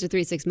 504 Boys or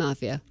 36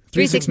 Mafia?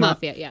 36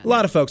 Mafia, yeah. A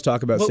lot of folks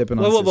talk about sipping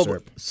on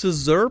scissor.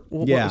 Scissor?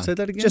 Yeah, Say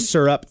that again? just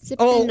syrup.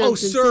 Sipping on some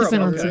syrup.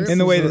 Sipping on Okay. some In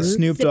the way that scissor.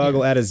 Snoop Dogg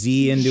will add a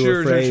Z into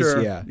Sure, a phrase.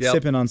 sure. Yeah, Yep.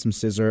 sipping on some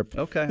scissor.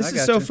 Okay, This I is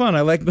got so you. fun.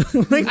 I like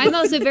I'm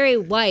also very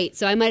white,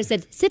 so I might have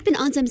said sipping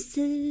on some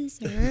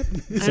scissor. I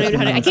don't even know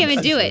how to, I can't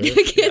even do it.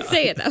 I can't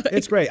say it that way.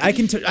 It's great. I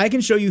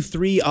can show you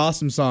 3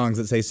 awesome songs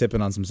that say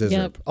sipping on some scissor.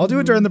 Yep. I'll do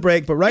it during the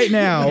break, but right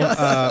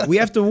now we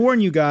have to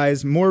warn you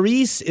guys.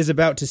 Maurice is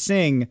about to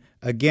sing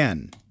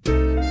again.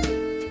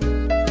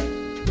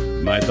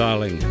 My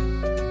darling,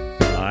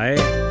 I,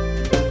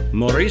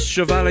 Maurice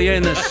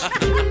Chevalienis,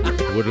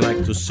 would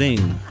like to sing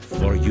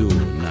for you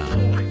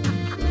now.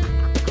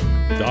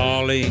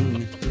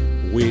 Darling,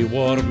 we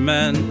were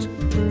meant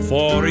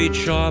for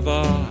each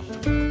other,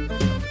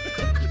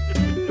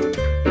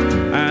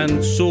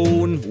 and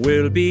soon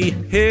we'll be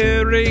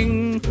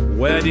hearing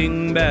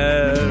wedding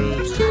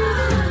bells.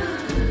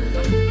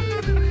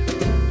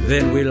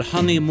 Then we'll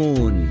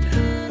honeymoon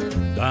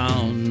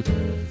down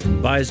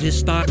by the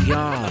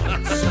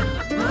stockyards.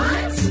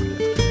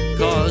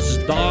 Cause,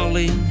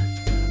 darling,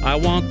 I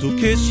want to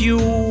kiss you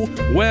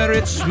where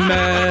it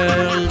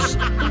smells.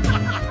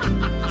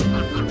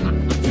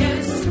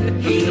 Yes,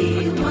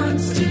 he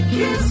wants to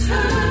kiss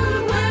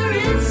her where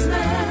it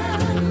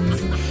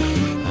smells.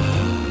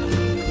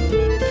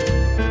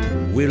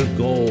 We'll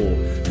go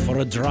for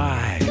a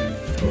drive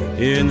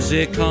in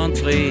the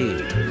country.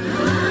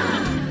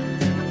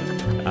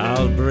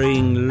 I'll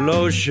bring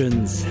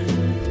lotions,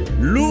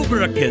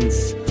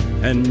 lubricants,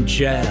 and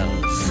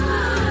gels.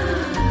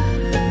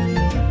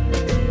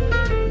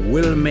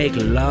 We'll make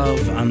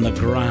love on the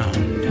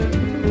ground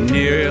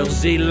near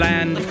the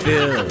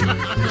landfill.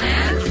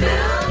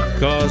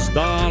 Cause,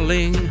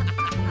 darling,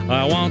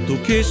 I want to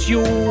kiss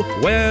you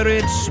where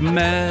it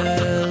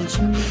smells.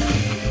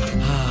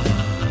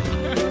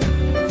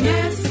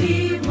 Yes,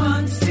 he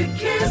wants to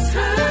kiss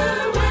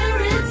her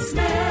where it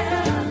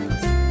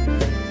smells.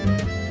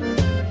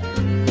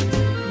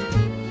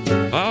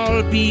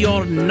 I'll be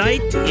your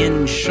knight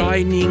in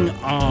shining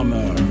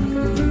armor.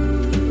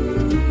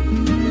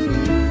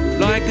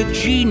 Like a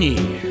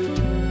genie,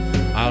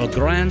 I'll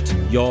grant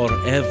your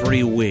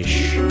every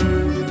wish.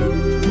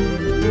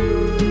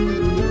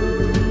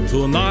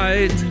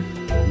 Tonight,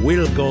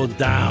 we'll go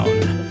down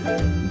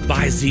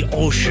by the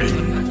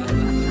ocean.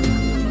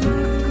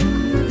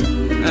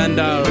 And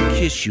I'll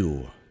kiss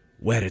you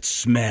where it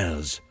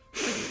smells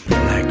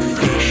like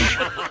fish.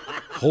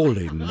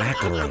 Holy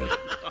mackerel.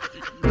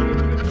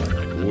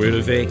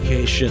 We'll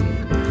vacation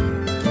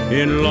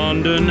in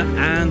London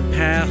and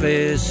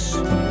Paris.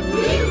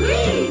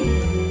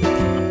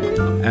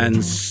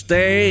 And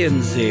stay in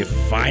the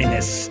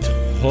finest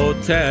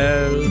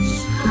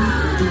hotels.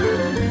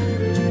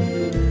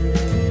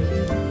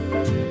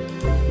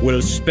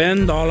 We'll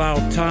spend all our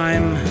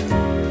time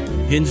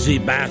in the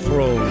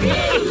bathroom.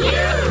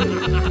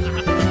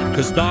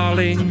 'Cause,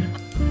 darling,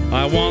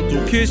 I want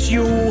to kiss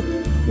you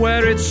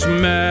where it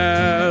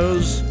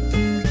smells.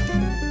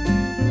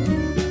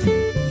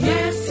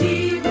 Yes,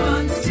 he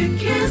wants to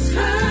kiss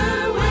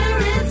her where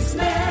it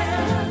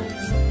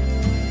smells.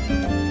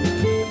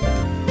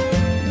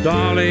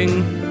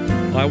 Darling,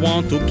 I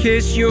want to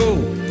kiss you.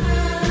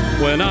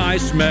 When I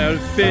smell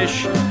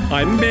fish,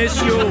 I miss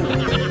you.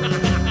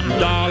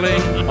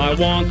 Darling, I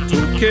want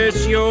to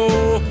kiss you.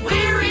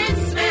 Where it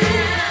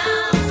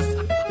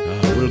smells.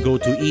 We'll go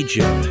to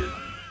Egypt,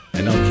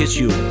 and I'll kiss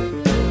you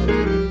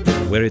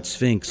where it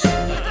Sphinx.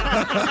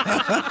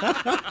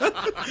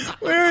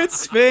 Where it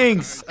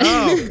Sphinx.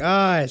 Oh,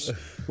 gosh.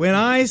 When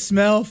I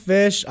smell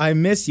fish, I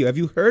miss you. Have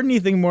you heard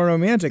anything more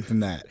romantic than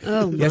that?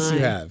 Oh, Yes, my.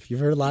 you have. You've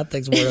heard a lot of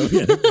things more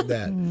romantic than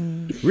that.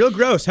 Real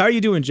gross. How are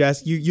you doing,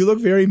 Jess? You look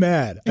very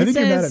mad. I think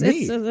you're mad at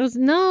me.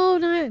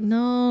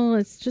 No.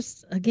 It's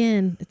just,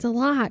 again, it's a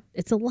lot.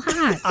 It's a lot.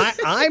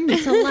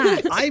 It's a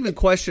lot. I even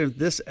question if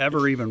this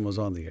ever even was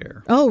on the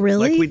air. Oh,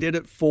 really? Like we did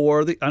it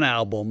for an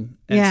album,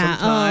 and Yeah,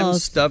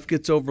 sometimes stuff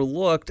gets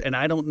overlooked, and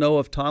I don't know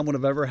if Tom would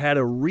have ever had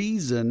a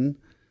reason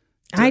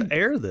to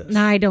air this.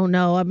 I don't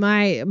know.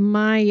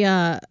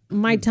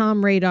 My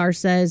Tom Radar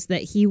says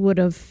that he would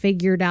have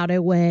figured out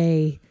a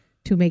way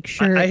to make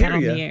sure I it got hear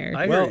on you. the air.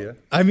 I hear you.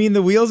 I mean,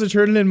 the wheels are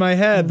turning in my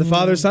head. The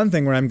father-son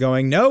thing where I'm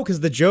going, no,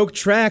 because the joke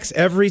tracks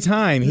every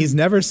time. He's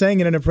never saying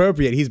it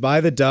inappropriate. He's by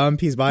the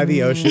dump. He's by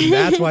the ocean.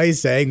 That's why he's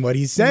saying what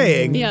he's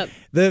saying. Yep.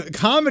 The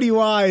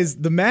comedy-wise,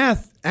 the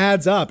math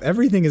adds up.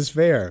 Everything is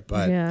fair,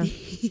 but Yeah.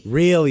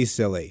 really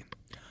silly.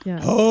 Yeah.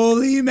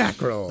 Holy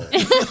mackerel.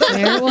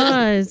 There it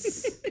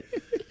was.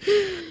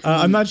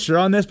 I'm not sure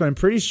on this, but I'm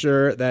pretty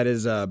sure that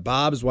is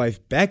Bob's wife,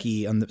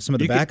 Becky, on some of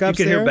the backups You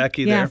could there. hear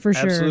Becky Yeah, there. for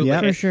sure. Absolutely.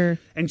 Yeah. For sure.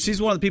 And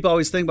she's one of the people I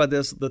always think about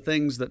this, the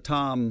things that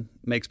Tom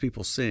makes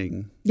people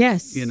sing.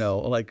 Yes. You know,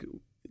 like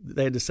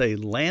they had to say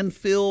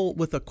landfill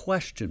with a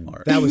question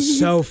mark. That was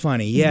so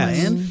funny.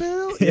 Yes.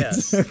 Landfill?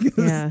 Yes.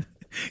 Yeah.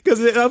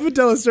 Because up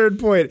until a certain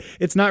point,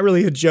 it's not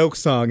really a joke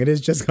song. It is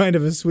just kind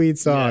of a sweet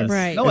song. Yes.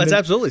 Right. No, And it's then-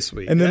 absolutely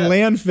sweet. And then Yeah.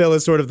 landfill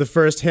is sort of the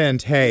first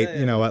hint. Hey,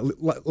 you know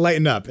what?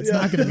 Lighten up. It's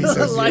not going to be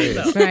so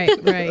Lighten serious.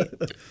 up. Right.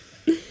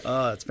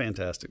 It's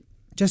fantastic.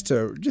 Just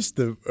a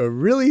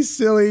really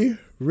silly,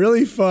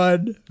 really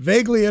fun,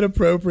 vaguely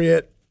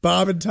inappropriate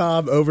Bob and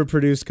Tom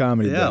overproduced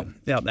comedy. Yeah, bit.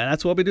 yeah, and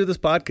that's why we do this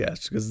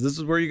podcast, because this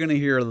is where you're going to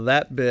hear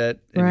that bit,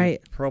 and Right.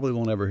 you probably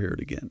won't ever hear it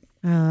again.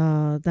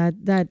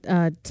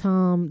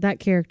 That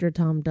character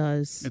Tom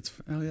does. It's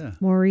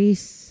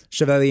Maurice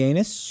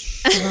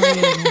Chevalieris.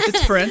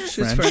 It's French.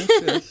 It's French.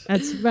 Yes.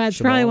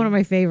 That's probably one of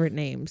my favorite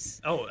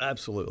names. Oh,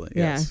 absolutely.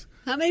 Yeah. Yes.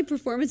 How many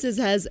performances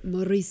has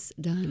Maurice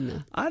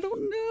done? I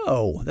don't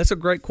know. That's a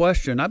great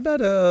question. I bet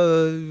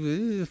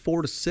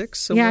 4 to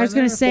 6. Yeah, I was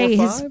going to say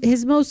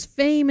his most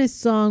famous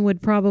song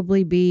would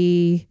probably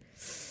be.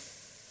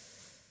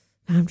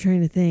 I'm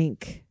trying to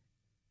think.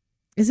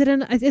 Is it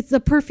it's a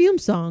Perfume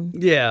song?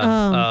 Yeah,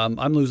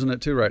 I'm losing it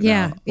too right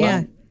now.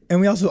 Yeah. And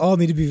we also all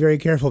need to be very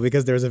careful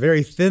because there's a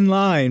very thin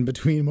line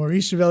between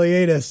Maurice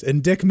Chevalieris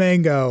and Dick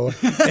Mango.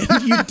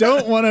 And you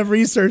don't want to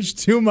research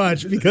too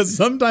much because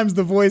sometimes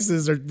the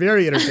voices are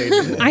very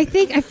interchangeable. I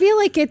feel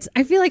like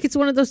it's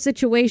one of those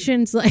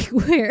situations like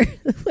where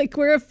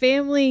a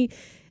family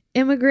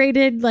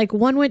immigrated, like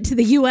one went to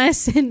the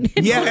U.S. and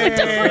one went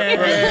to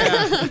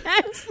France.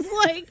 That's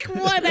like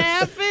what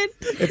happened.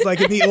 It's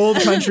like in the old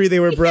country they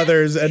were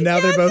brothers and now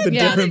they're both in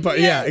different parts.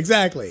 Yeah,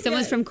 exactly.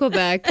 Someone's from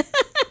Quebec.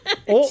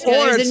 Or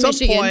Others at in some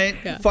Michigan. point,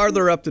 Yeah.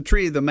 farther up the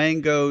tree, the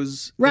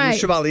Mangoes Right. and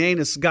the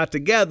Chevalieris got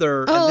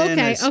together. Oh, and then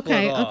okay, they split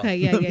okay, off. okay,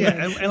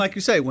 yeah. And like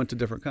you say, went to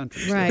different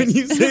countries. Right. When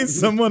you say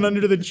someone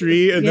under the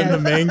tree and then Yeah.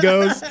 the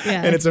mangoes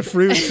Yeah. and it's a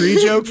fruit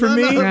tree joke for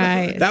me,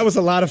 Right. that was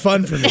a lot of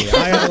fun for me.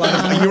 I had a lot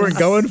of fun. You weren't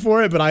going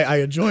for it, but I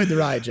enjoyed the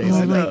ride, Oh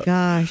Jason. my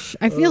gosh.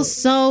 I feel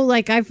so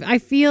like I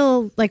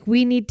feel like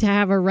we need to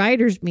have a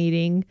writers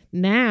meeting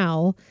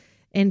now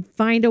and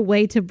find a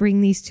way to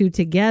bring these two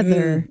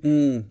together.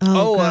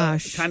 Oh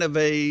gosh. Kind of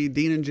a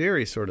Dean and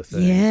Jerry sort of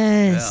thing.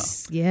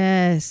 Yes.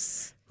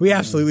 Yes. We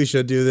absolutely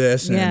should do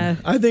this. And Yeah.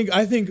 I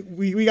think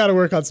we got to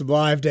work on some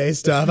live day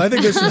stuff. I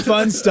think there's some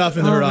fun stuff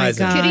in the Oh my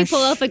horizon. gosh. Could he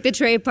pull off like the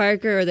Trey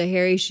Parker or the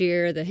Harry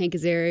Shearer or the Hank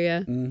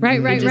Azaria?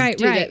 Right.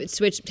 Do that,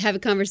 switch, have a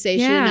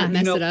conversation, Yeah. not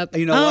mess it up.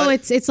 You know Oh,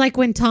 what? it's like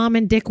when Tom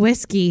and Dick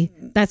Whiskey.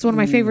 That's one of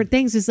my favorite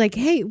things. Is like,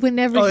 hey,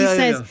 whenever he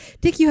says,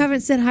 "Dick, you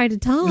haven't said hi to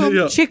Tom,"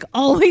 Yeah. Chick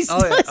always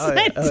does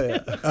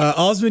it.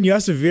 Osmond, you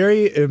asked a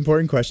very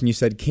important question. You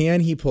said,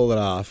 can he pull it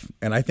off?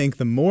 And I think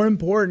the more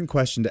important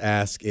question to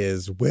ask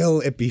is,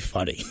 will it be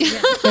funny?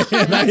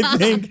 And I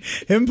think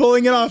him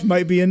pulling it off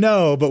might be a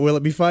no, but will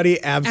it be funny?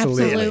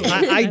 Absolutely.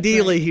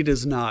 Ideally, he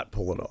does not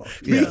pull it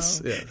off.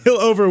 Yes. Yeah. He'll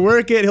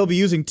overwork it. He'll be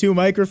using 2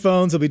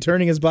 microphones. He'll be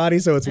turning his body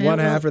so it's one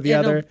half or the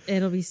other.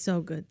 It'll be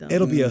so good though.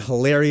 It'll be a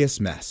hilarious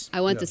mess.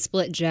 I want the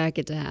split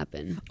jacket to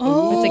happen.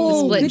 Oh, it's like the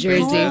split good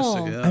jersey.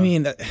 call. I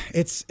mean,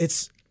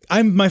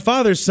 I'm my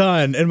father's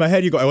son. In my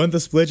head, you go, I want the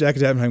split jacket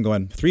to happen. I'm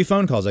going, 3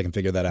 phone calls, I can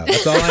figure that out.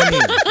 That's all I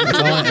need. That's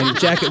all and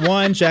jacket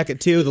 1,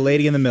 jacket 2, the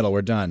lady in the middle.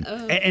 We're done.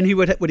 And he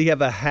would he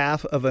have a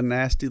half of a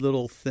nasty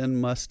little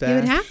thin mustache? He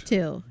would have to.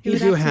 He You would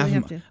do absolutely have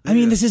have to. I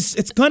mean,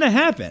 it's gonna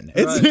happen.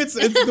 It's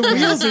the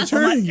wheels are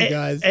turning, you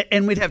guys.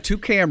 And we'd have 2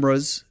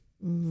 cameras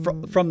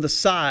from the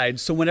side,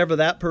 so whenever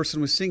that person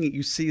was singing,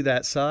 you see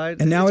that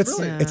side. And now it's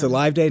really- a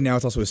live day. Now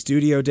it's also a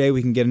studio day.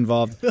 We can get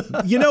involved.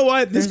 You know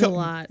what? There's a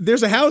lot.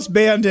 There's a house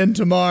band in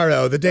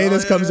tomorrow. The day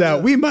this comes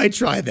out, we might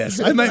try this.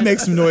 I might make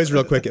some noise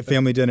real quick at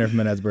family dinner for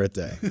Manette's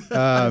birthday.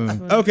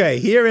 Okay,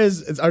 here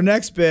is our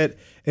next bit,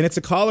 and it's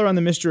a caller on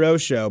the Mr. O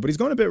show, but he's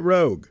going a bit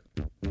rogue.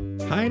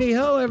 Heidi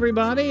ho,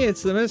 everybody.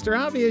 It's the Mr.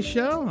 Obvious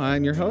Show.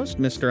 I'm your host,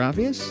 Mr.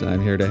 Obvious.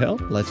 I'm here to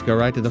help. Let's go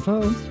right to the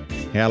phone.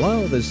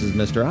 Hello, this is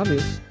Mr.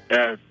 Obvious.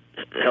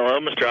 Hello,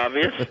 Mr.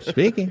 Obvious.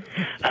 Speaking.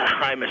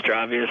 Hi, Mr.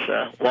 Obvious.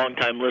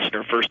 Long-time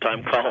listener,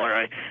 first-time caller.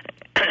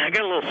 I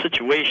got a little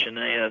situation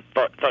I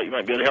thought you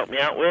might be able to help me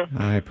out with.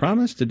 I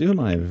promise to do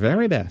my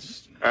very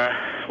best.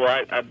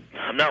 Well,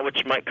 I'm not what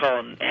you might call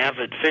an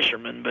avid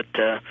fisherman, but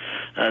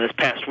this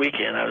past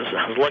weekend I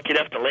was lucky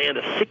enough to land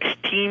a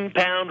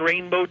 16-pound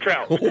rainbow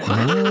trout.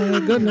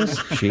 My goodness,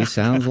 she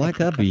sounds like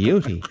a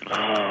beauty.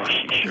 Oh,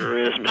 she sure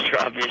is, Mr.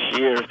 Obvious.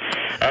 She is.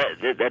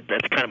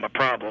 That's kind of my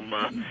problem.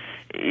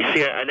 You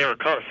see, I never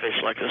caught a fish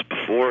like this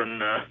before,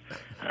 and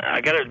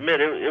I got to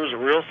admit, it was a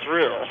real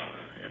thrill.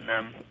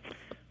 and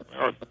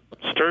well, it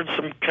stirred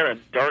some kind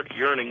of dark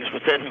yearnings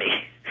within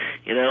me,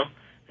 you know.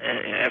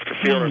 And after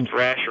feeling her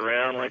thrash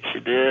around like she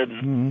did,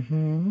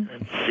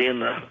 and seeing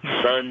the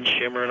sun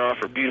shimmering off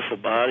her beautiful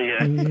body,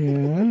 I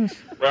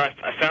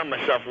found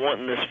myself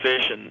wanting this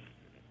fish, and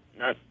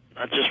not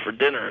just for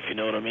dinner, if you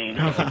know what I mean.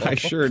 I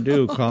sure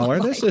do, caller.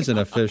 This isn't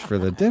a fish for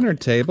the dinner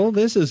table.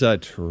 This is a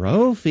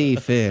trophy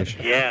fish.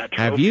 Yeah,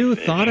 trophy Have you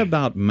fish. thought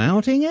about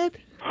mounting it?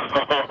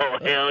 Oh,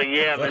 hell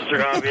yeah,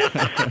 Mr. Obvious.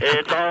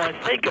 It's all I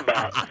think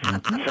about.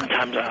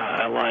 Sometimes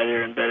I lie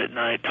there in bed at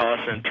night,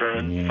 tossing and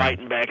turning,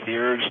 fighting back the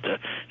urge to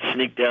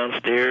sneak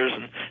downstairs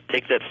and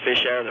take that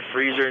fish out of the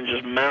freezer and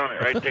just mount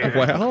it right there.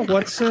 Well,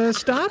 what's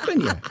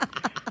stopping you?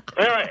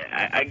 Well,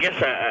 I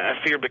guess I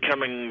fear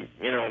becoming,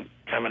 kind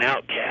of an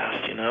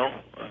outcast,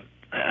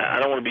 I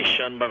don't want to be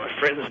shunned by my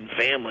friends and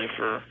family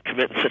for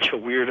committing such a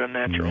weird,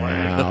 unnatural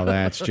act. Wow,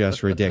 that's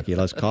just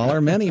ridiculous.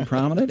 Caller, many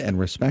prominent and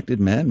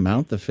respected men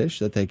mount the fish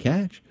that they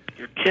catch.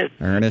 You're kidding.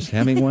 Ernest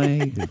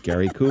Hemingway,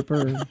 Gary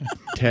Cooper,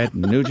 Ted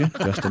Nugent,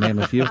 just to name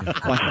a few.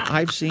 Why,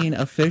 I've seen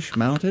a fish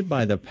mounted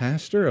by the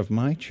pastor of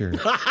my church.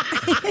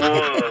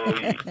 Whoa,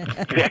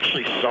 you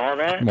actually saw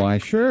that? Why,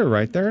 sure,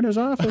 right there in his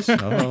office.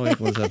 Oh,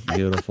 it was a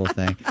beautiful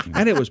thing.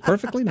 And it was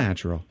perfectly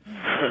natural.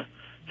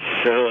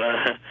 So,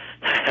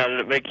 how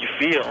did it make you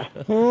feel?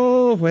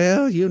 Oh,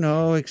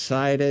 well,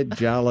 excited,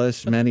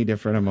 jealous, many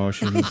different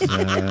emotions.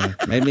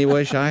 Made me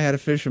wish I had a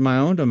fish of my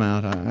own to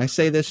mount. I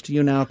say this to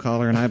you now,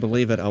 caller, and I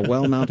believe it. A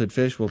well-mounted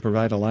fish will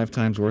provide a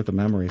lifetime's worth of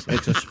memories.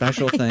 It's a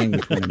special thing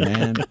between a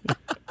man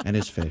and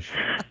his fish.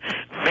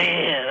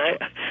 Man,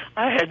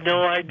 I had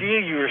no idea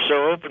you were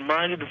so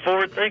open-minded and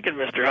forward-thinking,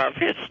 Mr.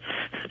 Obvious.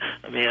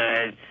 I mean,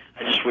 I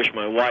just wish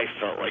my wife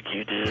felt like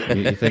you did.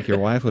 You think your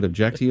wife would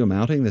object to you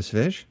mounting this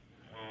fish?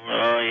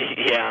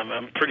 Yeah,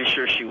 I'm pretty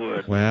sure she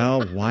would.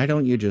 Well, why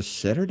don't you just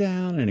sit her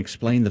down and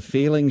explain the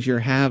feelings you're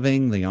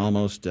having, the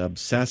almost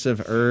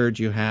obsessive urge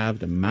you have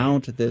to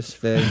mount this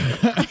fish?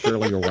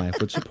 Surely your wife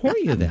would support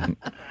you then.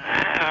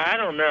 I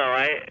don't know.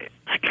 I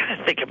kind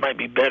of think it might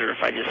be better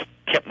if I just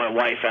kept my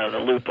wife out of the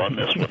loop on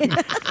this one,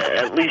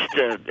 at least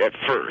at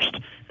first.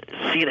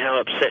 Seeing how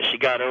upset she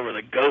got over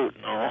the goat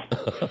and all.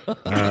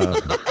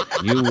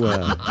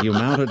 You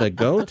mounted a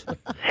goat?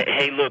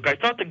 Hey, look, I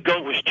thought the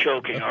goat was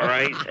choking, all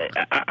right?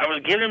 I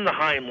was giving him the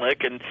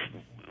Heimlich, and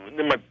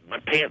then my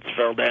pants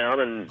fell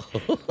down, and...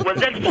 Well,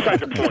 that's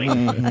beside the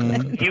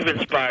point. You've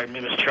inspired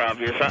me, Mr.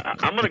 Obvious.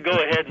 I'm going to go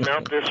ahead and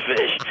mount this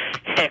fish.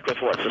 Heck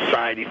with what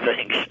society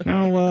thinks.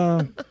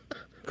 Now,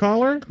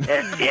 caller?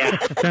 Yeah.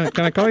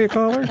 Can I call you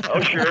caller?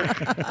 Oh, sure.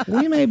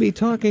 We may be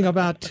talking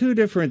about two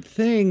different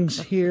things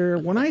here.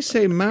 When I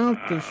say mount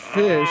the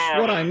fish,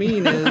 what I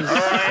mean is... Oh,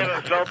 I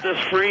haven't felt this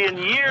free in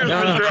years,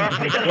 Mr.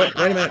 Obvious. Wait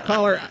a minute,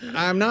 caller.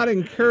 I'm not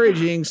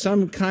encouraging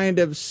some kind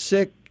of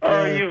sick...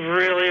 Oh, you've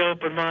really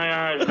opened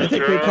my eyes, Mr. I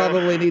think we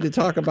probably need to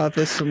talk about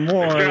this some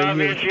more. Mr.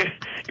 Obvious,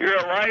 you're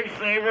a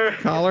lifesaver.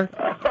 Caller?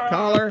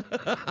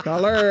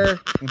 Hello?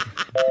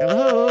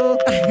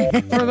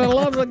 For the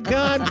love of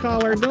God,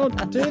 caller,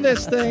 don't do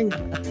this thing.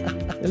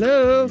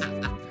 Hello?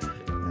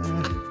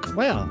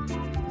 Well,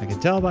 I can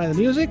tell by the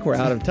music we're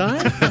out of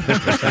time.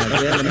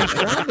 Besides the end of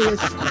Mr. Obvious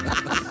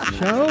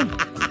show,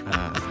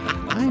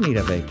 I need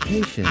a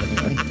vacation.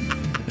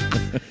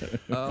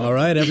 All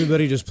right,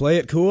 everybody, just play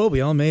it cool.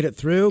 We all made it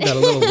through. Got a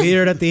little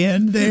weird at the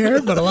end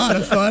there, but a lot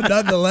of fun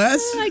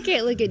nonetheless. I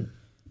can't look at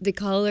the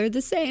caller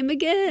the same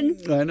again.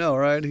 I know,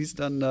 right? He's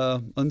done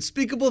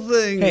unspeakable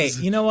things. Hey,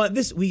 you know what?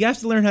 We have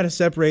to learn how to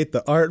separate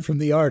the art from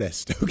the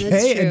artist, okay?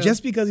 That's true. And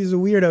just because he's a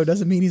weirdo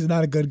doesn't mean he's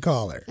not a good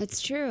caller.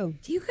 That's true.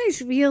 Do you guys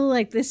feel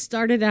like this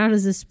started out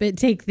as a spit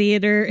take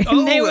theater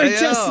and they were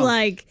just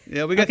like,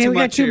 yeah, we got okay, too we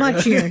got too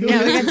much here.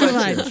 Yeah, we got too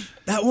much.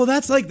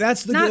 That's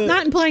the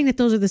not implying that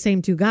those are the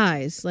same two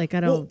guys. Like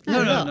I don't.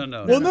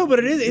 No. Well, no, but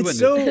it is.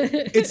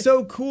 It's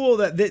so cool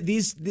that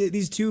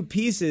these two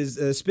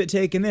pieces, Spit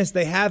Take and this,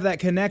 they have that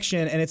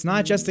connection, and it's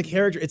not just a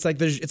character. It's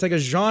like a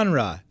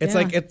genre. It's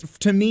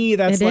to me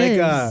that's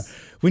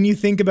when you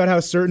think about how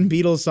certain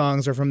Beatles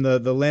songs are from the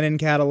Lennon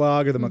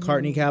catalog or the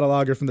McCartney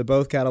catalog or from the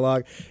Both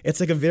catalog.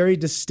 It's like a very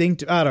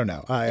distinct. I don't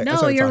know.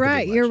 No, you're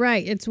right. You're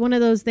right. It's one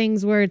of those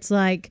things where it's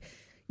like.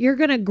 You're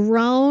gonna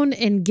groan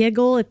and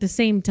giggle at the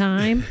same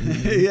time,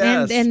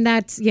 yes. and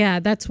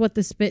that's what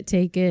the spit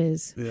take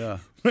is. Yeah.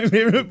 My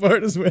favorite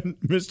part is when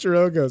Mr.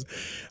 O goes,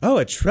 "Oh,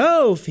 a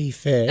trophy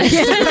fish."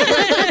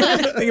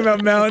 Think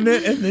about mounting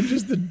it, and then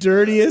just the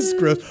dirtiest,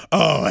 gross.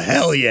 Oh,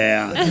 hell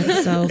yeah!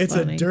 That's so it's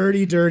funny. a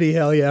dirty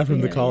hell yeah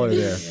from the caller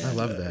there. I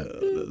love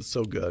that.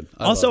 So good.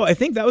 I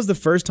think that was the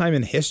first time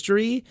in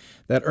history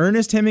that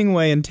Ernest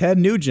Hemingway and Ted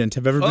Nugent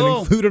have ever been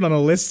included on a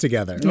list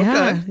together.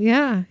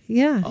 Yeah.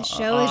 The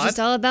show is just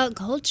all about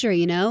culture,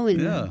 and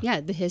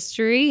the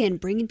history and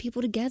bringing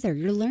people together.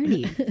 You're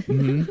learning.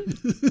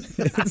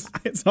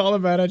 It's all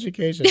about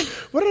education.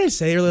 What did I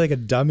say earlier? Like a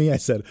dummy? I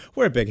said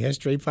we're a big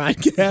history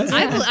podcast.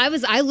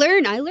 I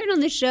learn on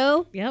this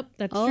show. Yep,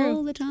 that's all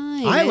true. the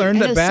time. I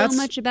learned that know bats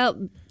so much about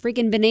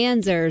freaking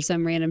Bonanza or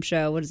some random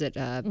show. What is it?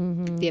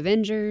 The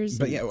Avengers.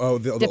 But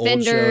the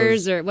Defenders old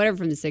shows. or whatever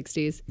from the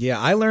 60s. Yeah,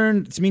 I learned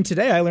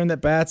today I learned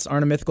that bats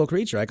aren't a mythical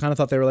creature. I kind of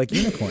thought they were like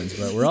unicorns,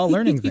 but we're all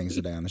learning things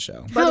today on the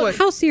show.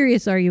 How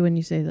serious are you when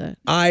you say that?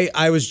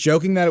 I was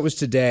joking that it was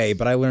today,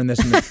 but I learned this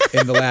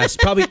in the last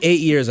probably 8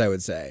 years, I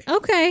would say.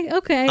 Okay.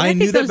 I knew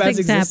think that those bats things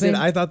existed.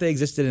 happen. I thought they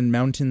existed in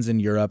mountains in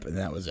Europe, and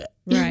that was it.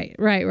 Right.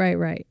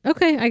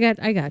 Okay,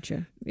 I got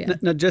you. Yeah.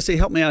 Now, Jesse,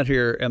 help me out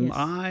here. Am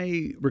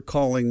I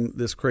recalling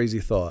this crazy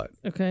thought?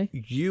 Okay.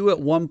 You at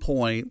one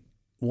point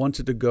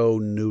wanted to go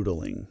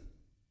noodling.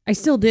 I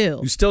still do.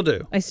 You still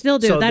do? I still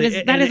do. So That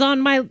is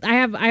on my. I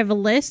have a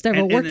list. I have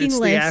a working and it's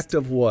list. the act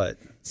of what?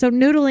 So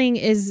noodling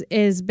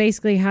is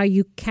basically how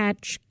you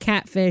catch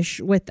catfish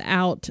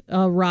without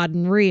a rod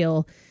and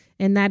reel,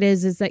 and that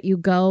is that you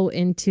go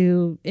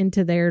into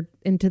their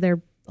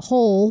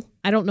hole.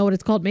 I don't know what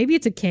it's called. Maybe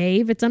it's a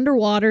cave. It's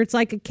underwater. It's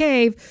like a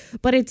cave,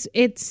 but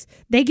it's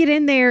they get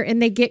in there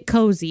and they get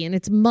cozy, and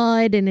it's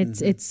mud, and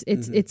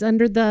it's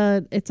under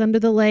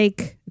the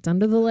lake. It's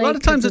under the lake. A lot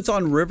of times it's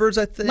on rivers,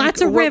 I think.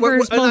 Lots of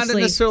rivers, Not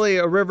mostly. necessarily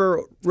a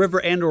river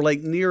and or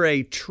lake near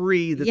a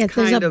tree that's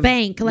there's kind a of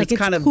bank, like that's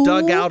it's kind of cool.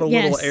 dug out a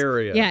Yes. little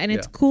area. Yeah, and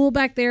it's cool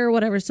back there or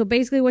whatever. So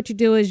basically, what you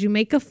do is you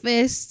make a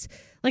fist.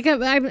 Like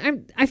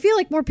I feel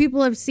like more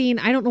people have seen.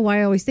 I don't know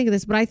why I always think of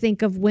this, but I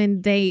think of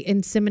when they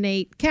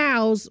inseminate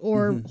cows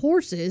or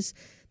horses.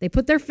 They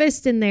put their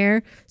fist in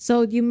there,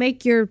 so you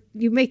make your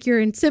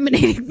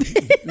inseminating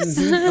fist.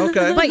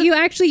 Okay. But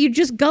you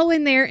just go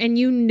in there and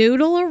you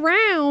noodle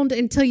around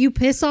until you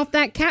piss off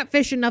that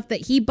catfish enough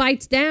that he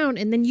bites down,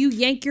 and then you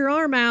yank your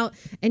arm out,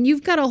 and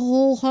you've got a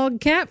whole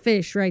hog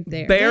catfish right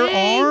there. Bare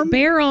arm?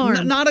 Bare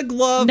arm. Not a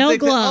glove. No They-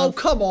 glove. Oh,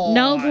 come on.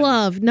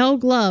 No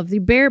glove.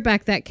 You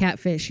bareback that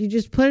catfish. You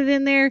just put it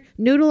in there,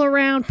 noodle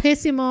around,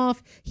 piss him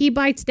off. He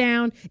bites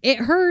down. It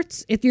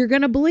hurts. If you're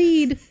going to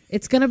bleed,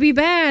 it's going to be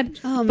bad.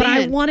 Oh, but I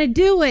man. want to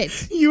do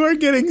it. You are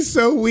getting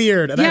so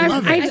weird, and I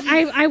love it.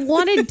 I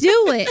want to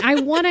do it.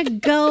 I want to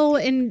go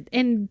and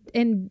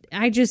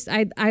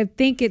I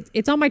think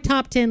it's on my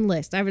top 10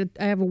 list. I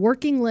have a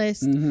working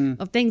list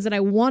of things that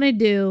I want to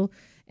do.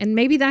 And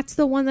maybe that's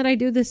the one that I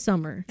do this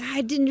summer.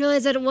 I didn't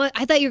realize that it was.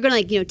 I thought you were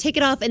going to take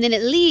it off and then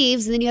it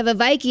leaves, and then you have a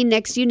Viking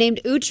next to you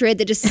named Uhtred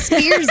that just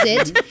spears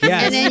it,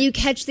 Yes. and then you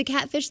catch the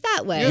catfish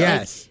that way.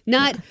 Yes.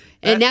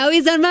 And now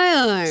he's on my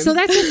arm. So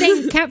that's the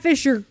thing.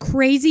 Catfish are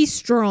crazy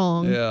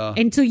strong. Yeah.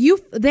 And so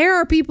there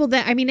are people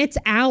that, I mean, it's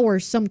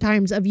hours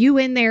sometimes of you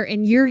in there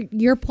and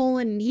you're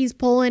pulling and he's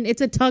pulling.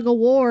 It's a tug of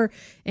war,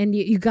 and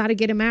you got to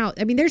get him out.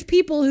 I mean, there's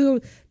people who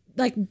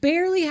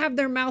barely have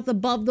their mouth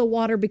above the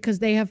water because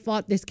they have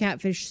fought this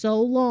catfish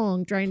so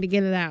long trying to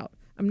get it out.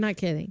 I'm not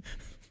kidding.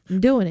 I'm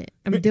doing it.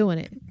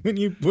 When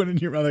you put it in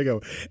your mouth, I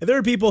go, there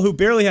are people who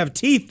barely have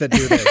teeth that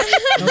do this.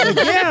 I was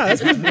like, yeah,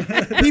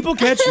 that's people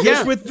catch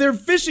fish with their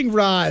fishing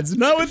rods,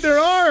 not with their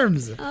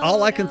arms.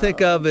 All I can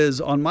think of is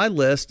on my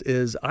list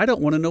is I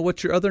don't want to know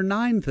what your other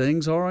 9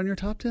 things are on your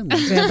top 10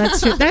 list. Yeah,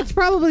 that's true. That's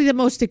probably the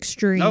most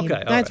extreme. Okay,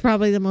 all that's right.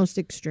 probably the most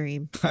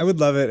extreme. I would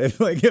love it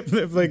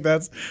if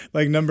that's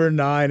like number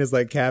 9 is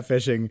like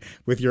catfishing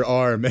with your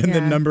arm, and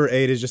then number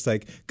 8 is just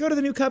like go to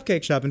the new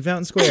cupcake shop in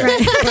Fountain Square.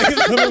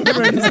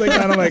 It's like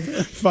kind of like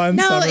fun.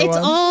 No, summer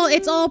ones.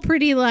 it's all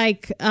pretty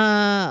like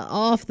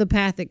off the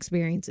path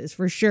experiences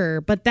for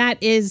sure. But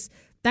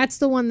that's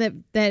the one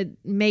that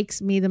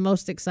makes me the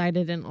most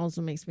excited and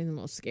also makes me the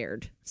most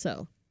scared.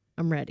 So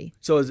I'm ready.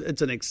 So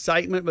it's an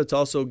excitement, but it's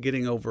also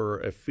getting over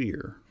a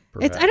fear.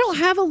 Perhaps. I don't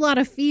have a lot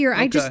of fear.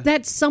 Okay.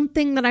 That's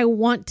something that I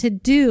want to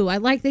do. I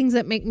like things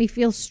that make me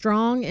feel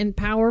strong and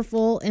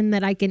powerful and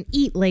that I can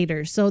eat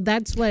later. So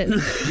that's what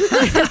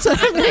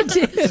I'm going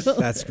to do.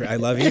 That's great. I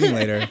love eating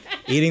later.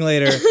 Eating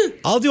later.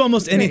 I'll do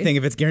almost anything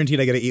if it's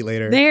guaranteed I get to eat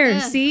later. There,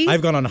 see?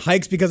 I've gone on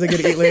hikes because I get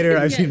to eat later.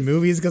 I've seen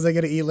movies because I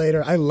get to eat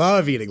later. I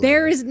love eating later.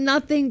 There is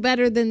nothing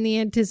better than the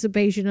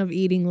anticipation of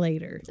eating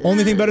later.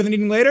 Only thing better than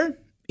eating later?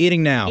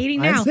 Eating now.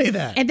 Eating now. I'd say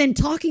that. And then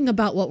talking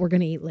about what we're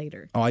going to eat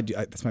later. Oh, I do.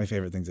 That's my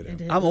favorite thing to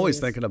do. I'm always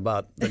thinking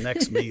about the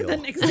next meal.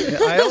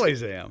 I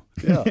always am.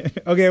 Yeah.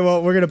 Okay,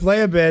 well, we're going to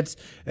play a bit,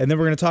 and then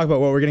we're going to talk about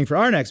what we're getting for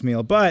our next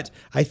meal. But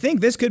I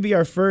think this could be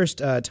our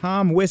first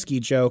Tom Whiskey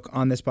joke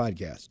on this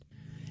podcast.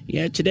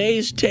 Yeah,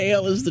 today's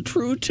tale is the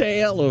true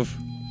tale of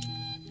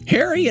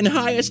Harry and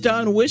Highest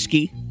on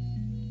Whiskey,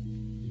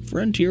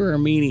 frontier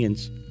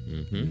Armenians.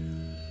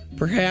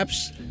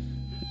 Perhaps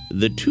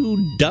the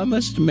 2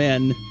 dumbest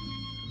men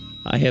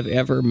I have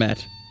ever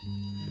met.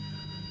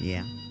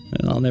 Yeah.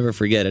 And I'll never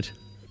forget it.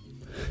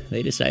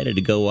 They decided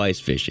to go ice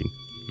fishing.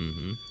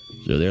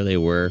 So there they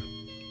were,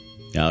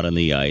 out on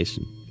the ice.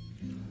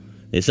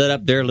 They set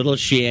up their little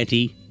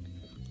shanty,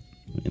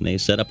 and they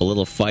set up a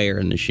little fire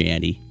in the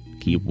shanty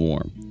to keep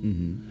warm.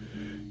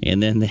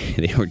 And then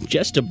they were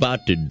just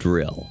about to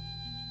drill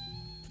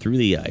through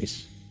the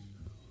ice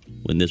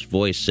when this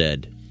voice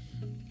said,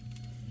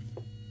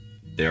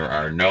 "There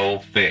are no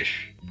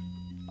fish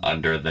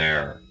under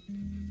there."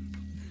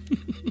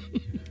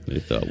 They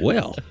thought,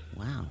 well,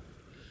 wow,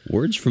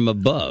 words from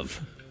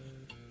above.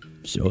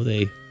 So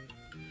they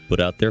put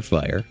out their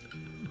fire,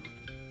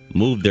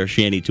 moved their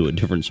shanty to a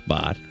different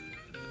spot,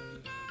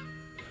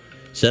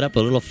 set up a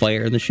little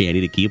fire in the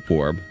shanty to keep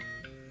warm,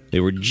 They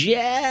were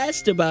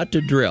just about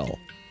to drill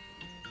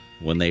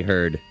when they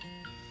heard,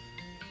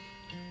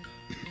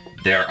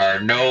 There are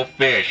no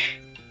fish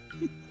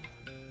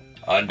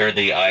under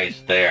the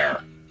ice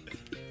there.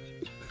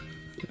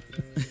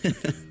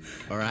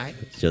 All right.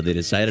 so they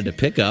decided to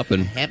pick up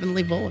and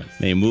Heavenly voice.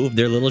 they moved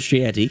their little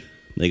shanty.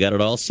 They got it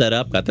all set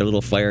up, got their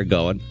little fire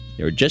going.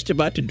 They were just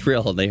about to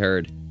drill and they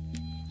heard,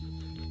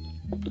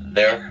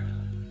 There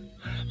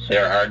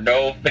are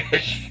no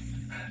fish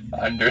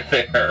under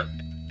there.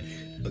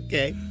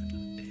 Okay.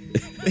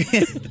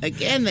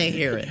 Again, they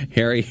hear it.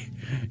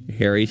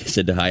 Harry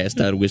said the highest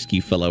on whiskey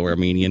fellow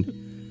Armenian,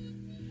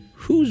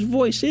 whose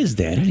voice is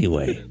that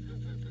anyway?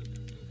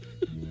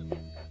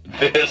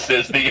 This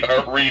is the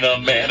arena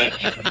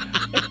manager.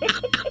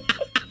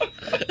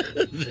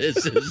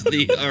 This is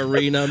the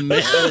arena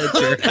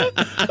manager.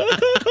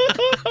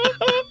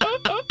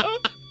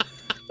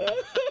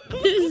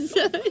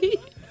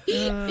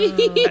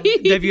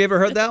 Have you ever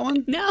heard that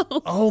one? No.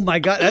 Oh my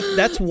God,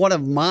 that's one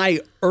of my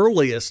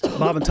earliest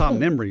Bob and Tom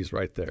memories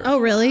right there. Oh,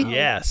 really?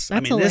 Yes.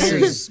 That's this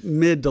hilarious. is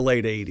mid to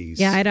late 80s.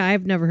 Yeah,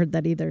 I've never heard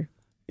that either.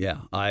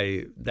 Yeah,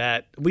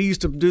 we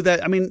used to do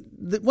that. I mean,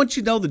 once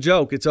you know the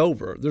joke, it's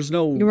over. There's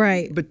no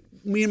right. But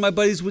me and my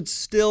buddies would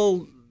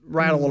still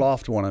rattle it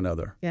off to one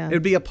another. Yeah.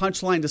 It'd be a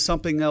punchline to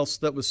something else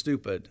that was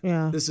stupid.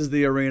 Yeah. This is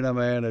the arena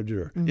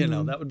manager. You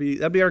know, that'd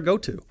be our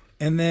go-to.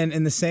 And then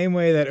in the same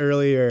way that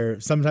earlier,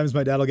 sometimes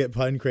my dad will get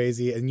pun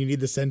crazy and you need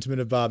the sentiment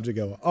of Bob to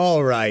go,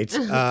 all right.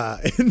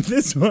 In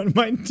this one,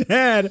 my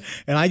dad,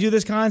 and I do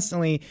this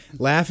constantly,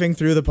 laughing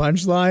through the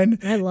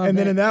punchline. I love And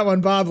then in that one,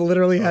 Bob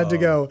literally had to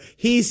go,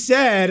 he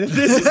said,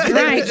 this is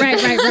right.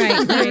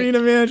 the arena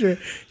manager.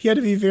 He had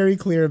to be very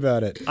clear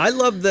about it. I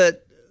love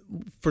that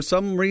for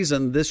some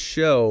reason this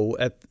show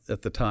at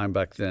the time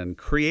back then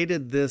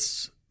created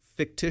this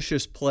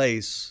fictitious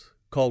place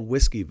called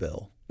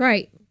Whiskeyville.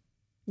 Right.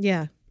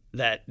 Yeah.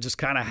 That just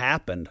kind of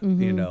happened,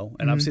 you know.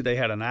 And obviously they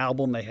had an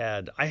album.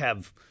 I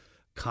have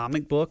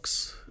comic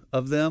books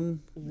of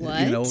them.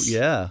 What? You know,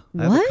 yeah.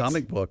 I have a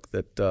comic book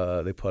that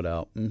they put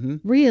out.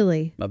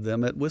 Really? Of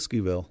them at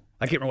Whiskeyville.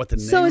 I can't remember what the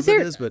name So of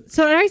it is, but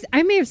so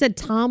I may have said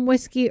Tom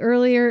Whiskey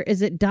earlier.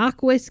 Is it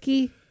Doc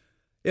Whiskey?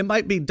 it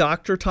might be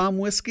Dr. Tom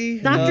Whiskey.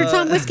 Dr.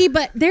 Tom Whiskey,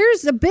 but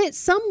there's a bit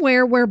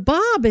somewhere where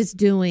Bob is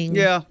doing.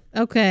 Yeah.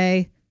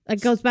 Okay. It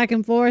goes back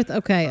and forth.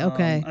 Okay.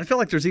 I feel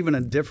like there's even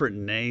a different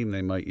name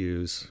they might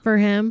use. For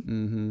him?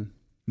 Mm-hmm.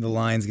 The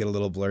lines get a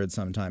little blurred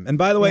sometime. And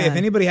by the way, Yeah. if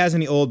anybody has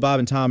any old Bob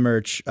and Tom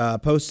merch,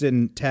 post it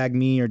and tag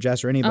me or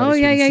Jess or anybody. Oh, so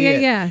we yeah, can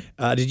see yeah.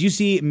 it. Did you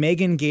see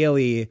Megan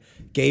Gailey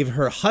gave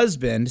her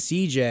husband,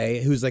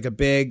 CJ, who's like a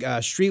big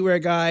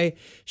streetwear guy,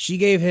 she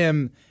gave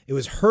him, it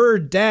was her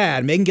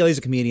dad, Megan Gailey's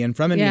a comedian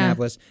from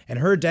Indianapolis, and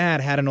her dad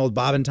had an old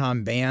Bob and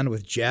Tom band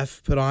with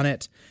Jeff put on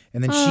it.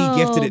 And then she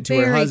gifted it to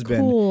her very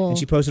husband, cool. and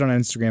she posted it on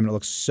Instagram, and it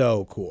looks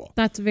so cool.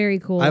 That's very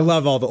cool. I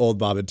love all the old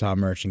Bob and Tom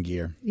merch and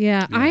gear.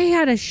 Yeah, I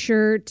had a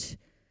shirt,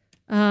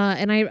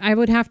 and I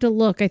would have to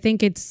look. I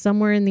think it's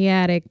somewhere in the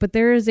attic, but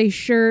there is a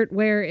shirt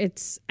where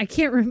I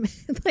can't remember,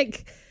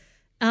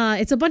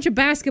 it's a bunch of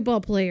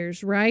basketball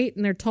players, right?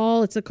 And they're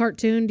tall. It's a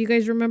cartoon. Do you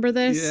guys remember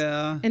this?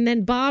 Yeah. And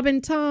then Bob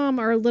and Tom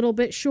are a little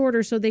bit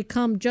shorter, so they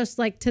come just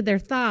like to their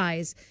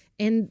thighs.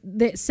 And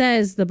it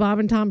says the Bob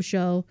and Tom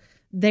Show.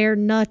 They're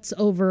nuts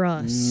over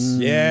us.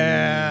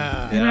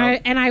 Yeah.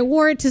 And I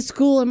wore it to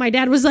school, and my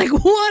dad was like,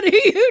 "What are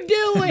you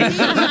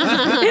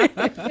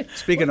doing?"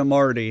 Speaking of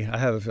Marty, I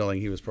have a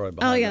feeling he was probably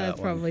behind Oh yeah, that that's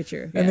one. probably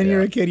true. And then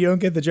you're a kid, you don't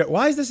get the joke.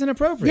 Why is this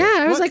inappropriate?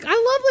 Yeah, I was What? like, I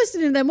love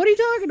listening to them. What are you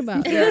talking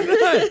about?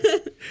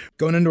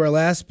 Going into our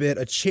last bit,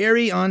 a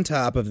cherry on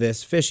top of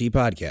this fishy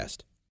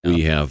podcast.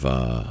 We have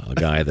a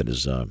guy that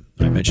is, I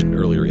mentioned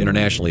earlier,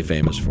 internationally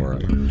famous for a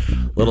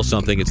little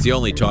something. It's the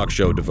only talk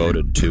show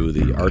devoted to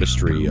the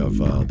artistry of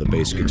the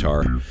bass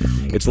guitar.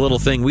 It's a little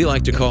thing we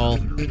like to call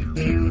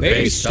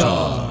Bass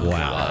Talk.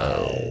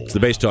 Wow. It's the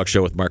Bass Talk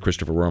show with Mark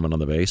Christopher Roman on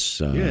the bass.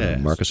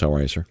 Yes. Marcus, how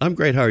are you, sir? I'm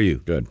great. How are you?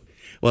 Good.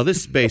 Well,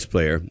 this bass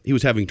player, he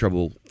was having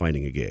trouble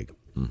finding a gig.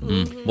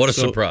 Mm-hmm. What a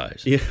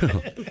surprise. Yeah.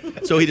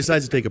 So he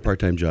decides to take a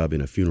part-time job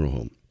in a funeral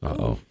home.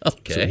 Uh-oh.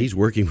 Okay. So he's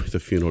working with a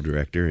funeral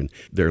director, and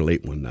they're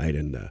late one night,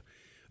 and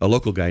a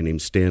local guy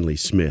named Stanley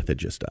Smith had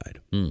just died.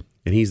 Mm.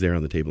 And he's there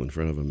on the table in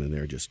front of him, and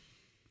they're just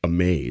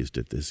amazed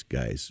at this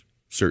guy's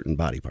certain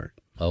body part.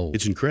 Oh.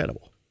 It's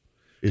incredible.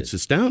 It's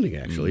astounding,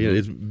 actually. And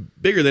it's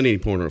bigger than any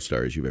porno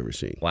stars you've ever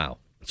seen. Wow.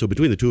 So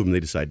between the two of them, they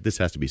decide this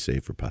has to be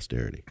saved for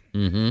posterity.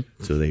 Mm-hmm.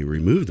 So they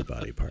remove the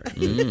body part.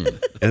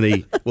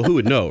 And who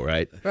would know,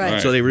 right?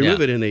 Right. So they remove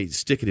Yeah. it and they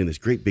stick it in this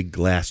great big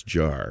glass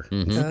jar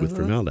with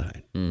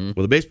formaldehyde. Mhm.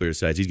 Well, the bass player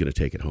decides he's going to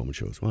take it home and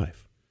show his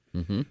wife.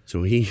 Mhm.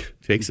 So he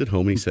takes it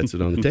home and he sets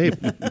it on the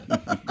table.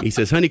 He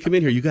says, honey, come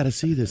in here. You got to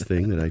see this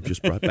thing that I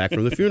just brought back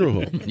from the funeral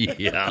home.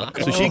 Yeah.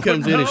 So she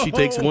comes in and she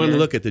takes one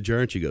look at the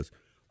jar and she goes,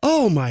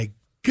 oh my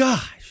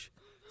gosh,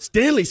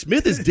 Stanley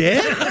Smith is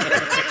dead?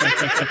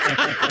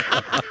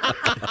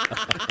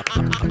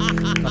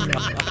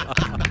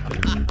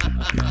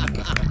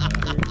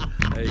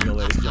 There you go,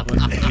 ladies and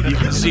gentlemen. You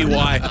can see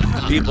why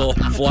people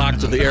flock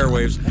to the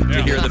airwaves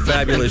to hear the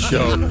fabulous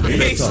show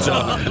Bass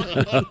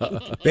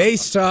Talk.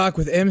 Bass Talk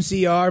with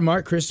MCR,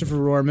 Mark Christopher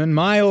Rohrman,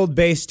 my old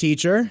bass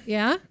teacher.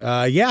 Yeah?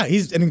 Yeah,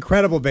 he's an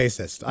incredible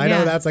bassist. I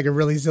know that's like a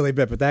really silly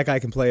bit, but that guy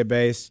can play a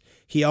bass.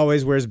 He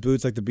always wears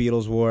boots like the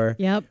Beatles wore.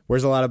 Yep.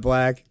 Wears a lot of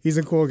black. He's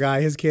a cool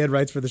guy. His kid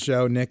writes for the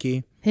show,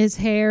 Nikki. His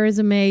hair is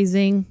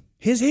amazing.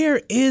 His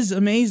hair is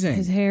amazing.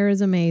 His hair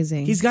is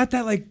amazing. He's got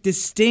that like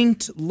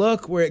distinct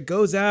look where it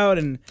goes out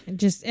and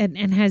just and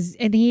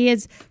he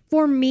is,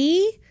 for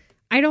me,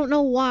 I don't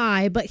know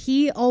why, but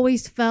he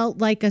always felt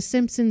like a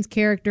Simpsons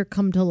character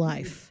come to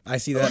life. I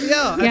see that.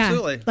 Yeah,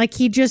 absolutely. Like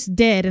he just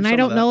did, and I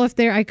don't know if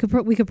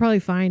we could probably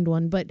find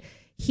one, but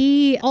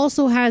he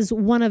also has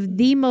one of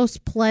the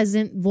most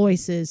pleasant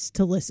voices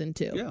to listen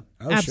to. Yeah.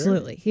 Oh,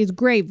 absolutely. Sure. He's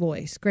great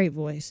voice.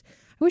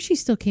 I wish he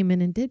still came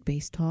in and did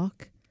Bass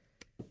Talk.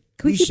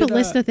 Can we keep a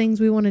list of things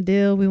we want to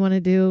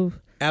do?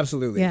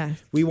 Absolutely. Yeah.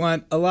 We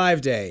want a live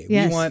day.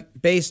 Yes. We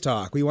want Bass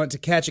Talk. We want to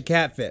catch a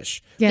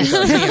catfish. Yes.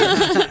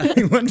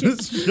 We want to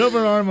shove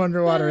our arm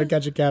underwater and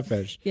catch a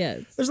catfish.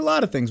 Yes. There's a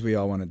lot of things we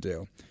all want to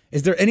do.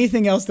 Is there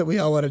anything else that we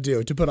all want to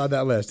do to put on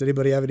that list?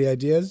 Anybody have any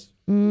ideas?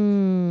 I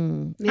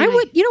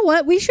would. You know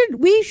what? We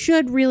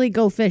should really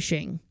go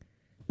fishing.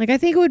 Like, I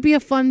think it would be a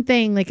fun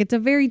thing. Like, it's a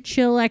very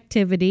chill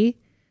activity.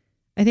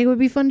 I think it would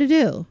be fun to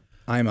do.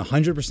 I'm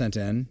 100%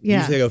 in. Yeah.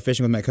 Usually I go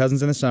fishing with my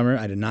cousins in the summer.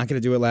 I did not get to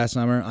do it last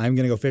summer. I'm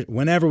going to go fish.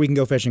 Whenever we can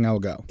go fishing, I will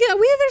go. Yeah,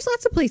 there's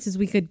lots of places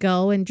we could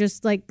go and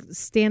just like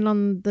stand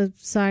on the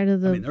side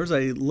of the. I mean, there's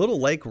a little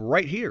lake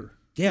right here.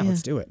 Yeah,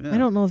 let's do it. I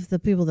don't know if the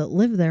people that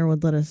live there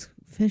would let us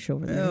fish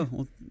over there. Yeah,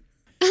 well,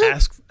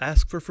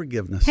 ask for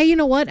forgiveness. Hey, you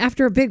know what?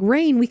 After a big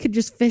rain, we could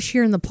just fish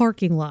here in the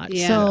parking lot.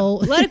 Yeah. So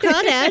A lot of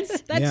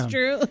crawdads. That's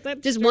true.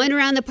 Just one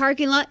around the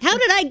parking lot. How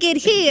did I get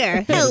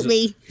here? Help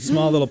me.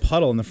 Small little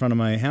puddle in the front of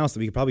my house that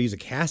we could probably use a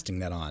casting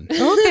net on.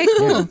 Okay,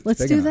 cool. Yeah, Let's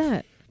big do enough.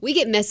 that. We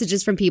get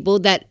messages from people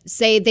that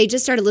say they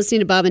just started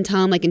listening to Bob and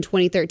Tom like in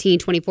 2013,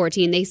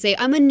 2014. They say,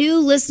 I'm a new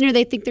listener.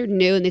 They think they're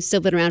new and they've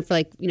still been around for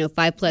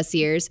 5+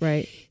 years.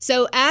 Right.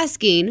 So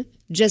asking,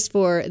 just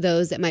for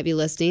those that might be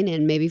listening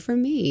and maybe for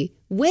me,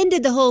 when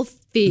did the whole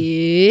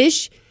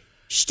fish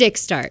shtick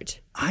start?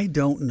 I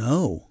don't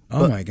know.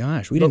 Oh my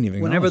gosh, we didn't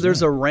even. Whenever acknowledge there's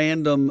that. a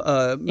random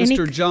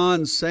Mr.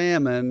 John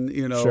Salmon,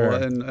 Sure.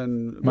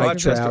 and Mike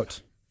Rochester.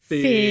 Trout.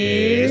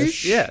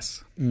 Fish.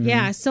 Yes.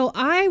 Yeah, so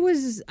I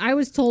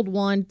was told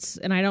once,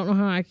 and I don't know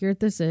how accurate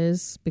this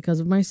is because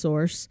of my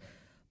source,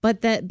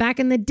 but that back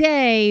in the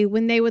day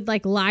when they would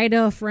lie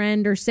to a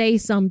friend or say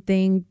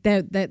something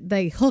that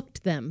they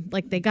hooked them,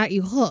 like they got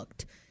you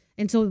hooked.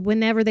 And so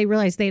whenever they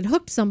realized they had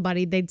hooked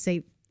somebody, they'd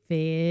say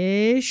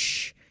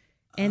fish.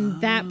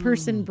 And that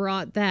person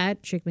brought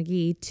that, Chick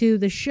McGee, to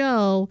the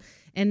show,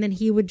 and then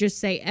he would just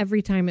say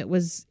every time it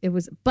was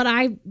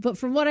but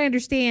from what I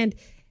understand,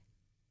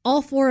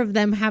 all four of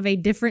them have a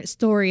different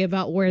story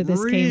about where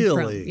this came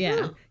from.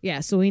 Yeah. Yeah.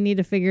 So we need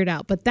to figure it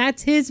out. But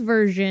that's his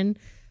version.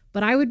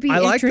 But I would be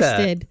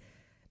interested. That.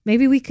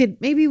 Maybe we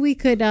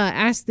could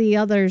ask the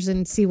others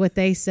and see what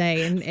they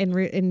say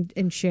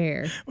and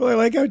share. Well, I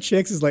like how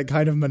Chicks is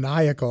kind of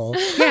maniacal.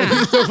 Yeah.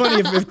 It's so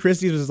funny if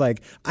Christy was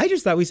like, I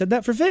just thought we said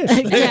that for fish.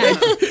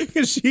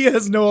 Because she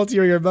has no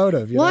ulterior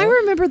motive. You know? I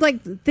remember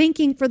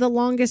thinking for the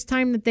longest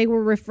time that they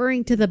were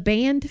referring to the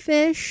band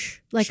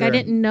Fish. Sure. I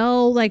didn't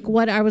know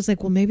what I was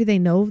like, well, maybe they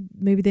know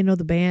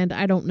the band.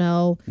 I don't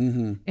know.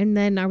 Mm-hmm. And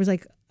then I was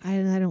like, I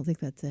don't think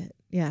that's it.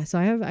 Yeah, so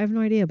I have no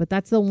idea, but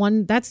that's the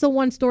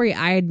one story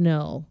I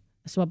know.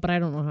 So, but I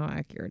don't know how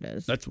accurate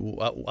it is.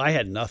 I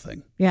had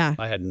nothing. Yeah,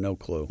 I had no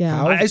clue.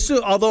 Yeah, I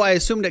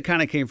assumed it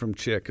kind of came from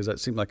Chick because that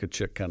seemed like a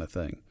Chick kind of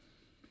thing.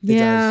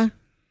 Yeah.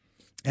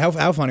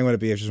 How funny would it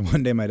be if just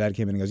one day my dad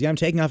came in and goes, yeah, I'm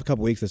taking off a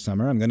couple weeks this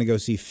summer. I'm going to go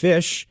see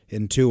Fish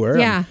in tour.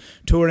 Yeah. I'm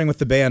touring with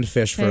the band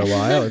Fish for a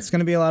while. It's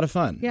going to be a lot of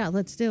fun. Yeah,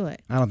 let's do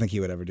it. I don't think he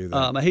would ever do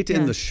that. I hate to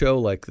end the show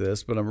like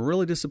this, but I'm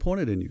really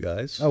disappointed in you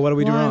guys. Oh, what did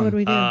we do wrong? What did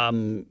we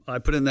do? I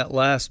put in that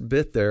last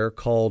bit there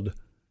called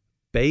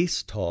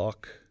Bass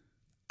Talk.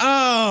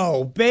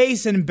 Oh,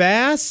 bass and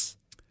bass?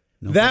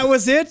 That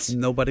was it?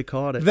 Nobody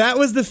caught it. That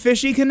was the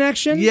fishy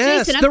connection?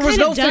 Yes, Jason, there was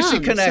no dumb, fishy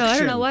connection. So I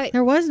don't know why.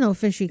 There was no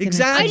fishy connection.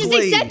 Exactly. I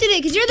just accepted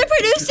it because you're the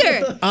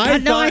producer.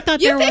 I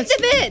thought you there picked was.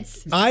 the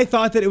bits. I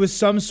thought that it was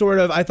some sort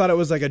of, I thought it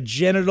was like a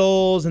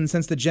genitals, and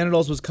since the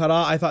genitals was cut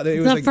off, I thought that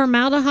it was The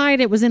formaldehyde,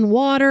 it was in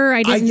water.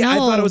 I didn't know. I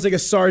thought it was like a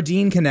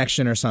sardine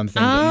connection or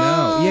something. Oh,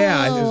 but no.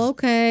 Yeah. it was-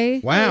 okay.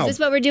 Wow. Is this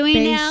what we're doing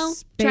Bass- now?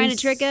 Trying to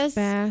bass trick us?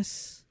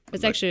 Bass.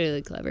 It's actually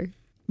really clever.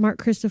 Mark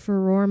Christopher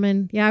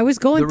Rohrman. Yeah, I was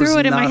going There was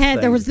through it in my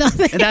head. There was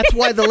nothing. And that's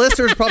why the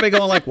listeners probably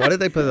going like, why did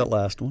they play that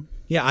last one?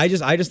 Yeah, I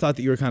just thought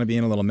that you were kind of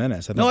being a little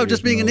menace. I thought No, that I'm you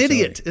just were being an a little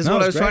idiot silly. is No,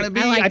 what I it was trying to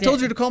be. I liked I told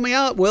it. you to call me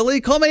out, Willie.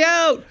 Call me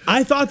out.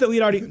 I thought that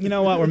we'd already, you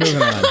know what, we're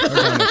moving on. We're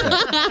done with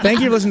that. Thank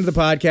you for listening to the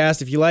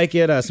podcast. If you like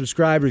it,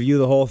 subscribe, review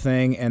the whole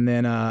thing. And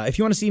then if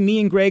you want to see me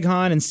and Greg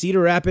Hahn in Cedar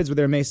Rapids, we're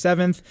there May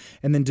 7th.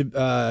 And then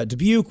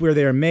Dubuque, we're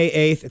there May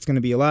 8th. It's going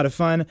to be a lot of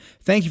fun.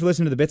 Thank you for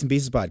listening to the Bits and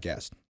Pieces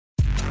podcast.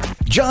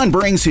 John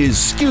brings his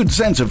skewed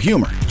sense of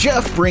humor.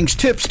 Jeff brings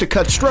tips to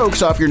cut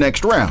strokes off your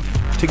next round.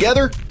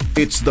 Together,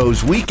 It's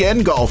those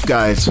weekend golf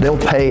guys. They'll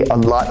pay a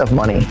lot of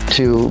money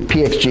to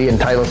PXG and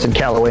Titleist and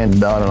Callaway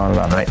and on and on and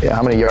on, right?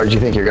 How many yards do you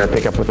think you're going to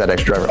pick up with that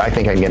extra driver? I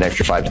think I can get an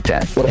extra 5 to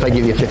 10. What if I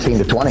give you 15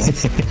 to 20?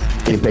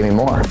 Can you pay me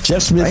more?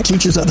 Jeff Smith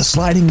teaches on the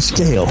sliding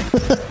scale.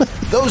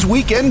 Those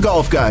Weekend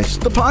Golf Guys,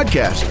 the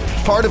podcast,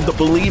 part of the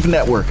Believe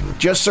Network.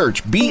 Just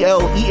search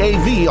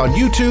BLEAV on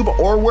YouTube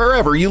or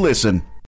wherever you listen.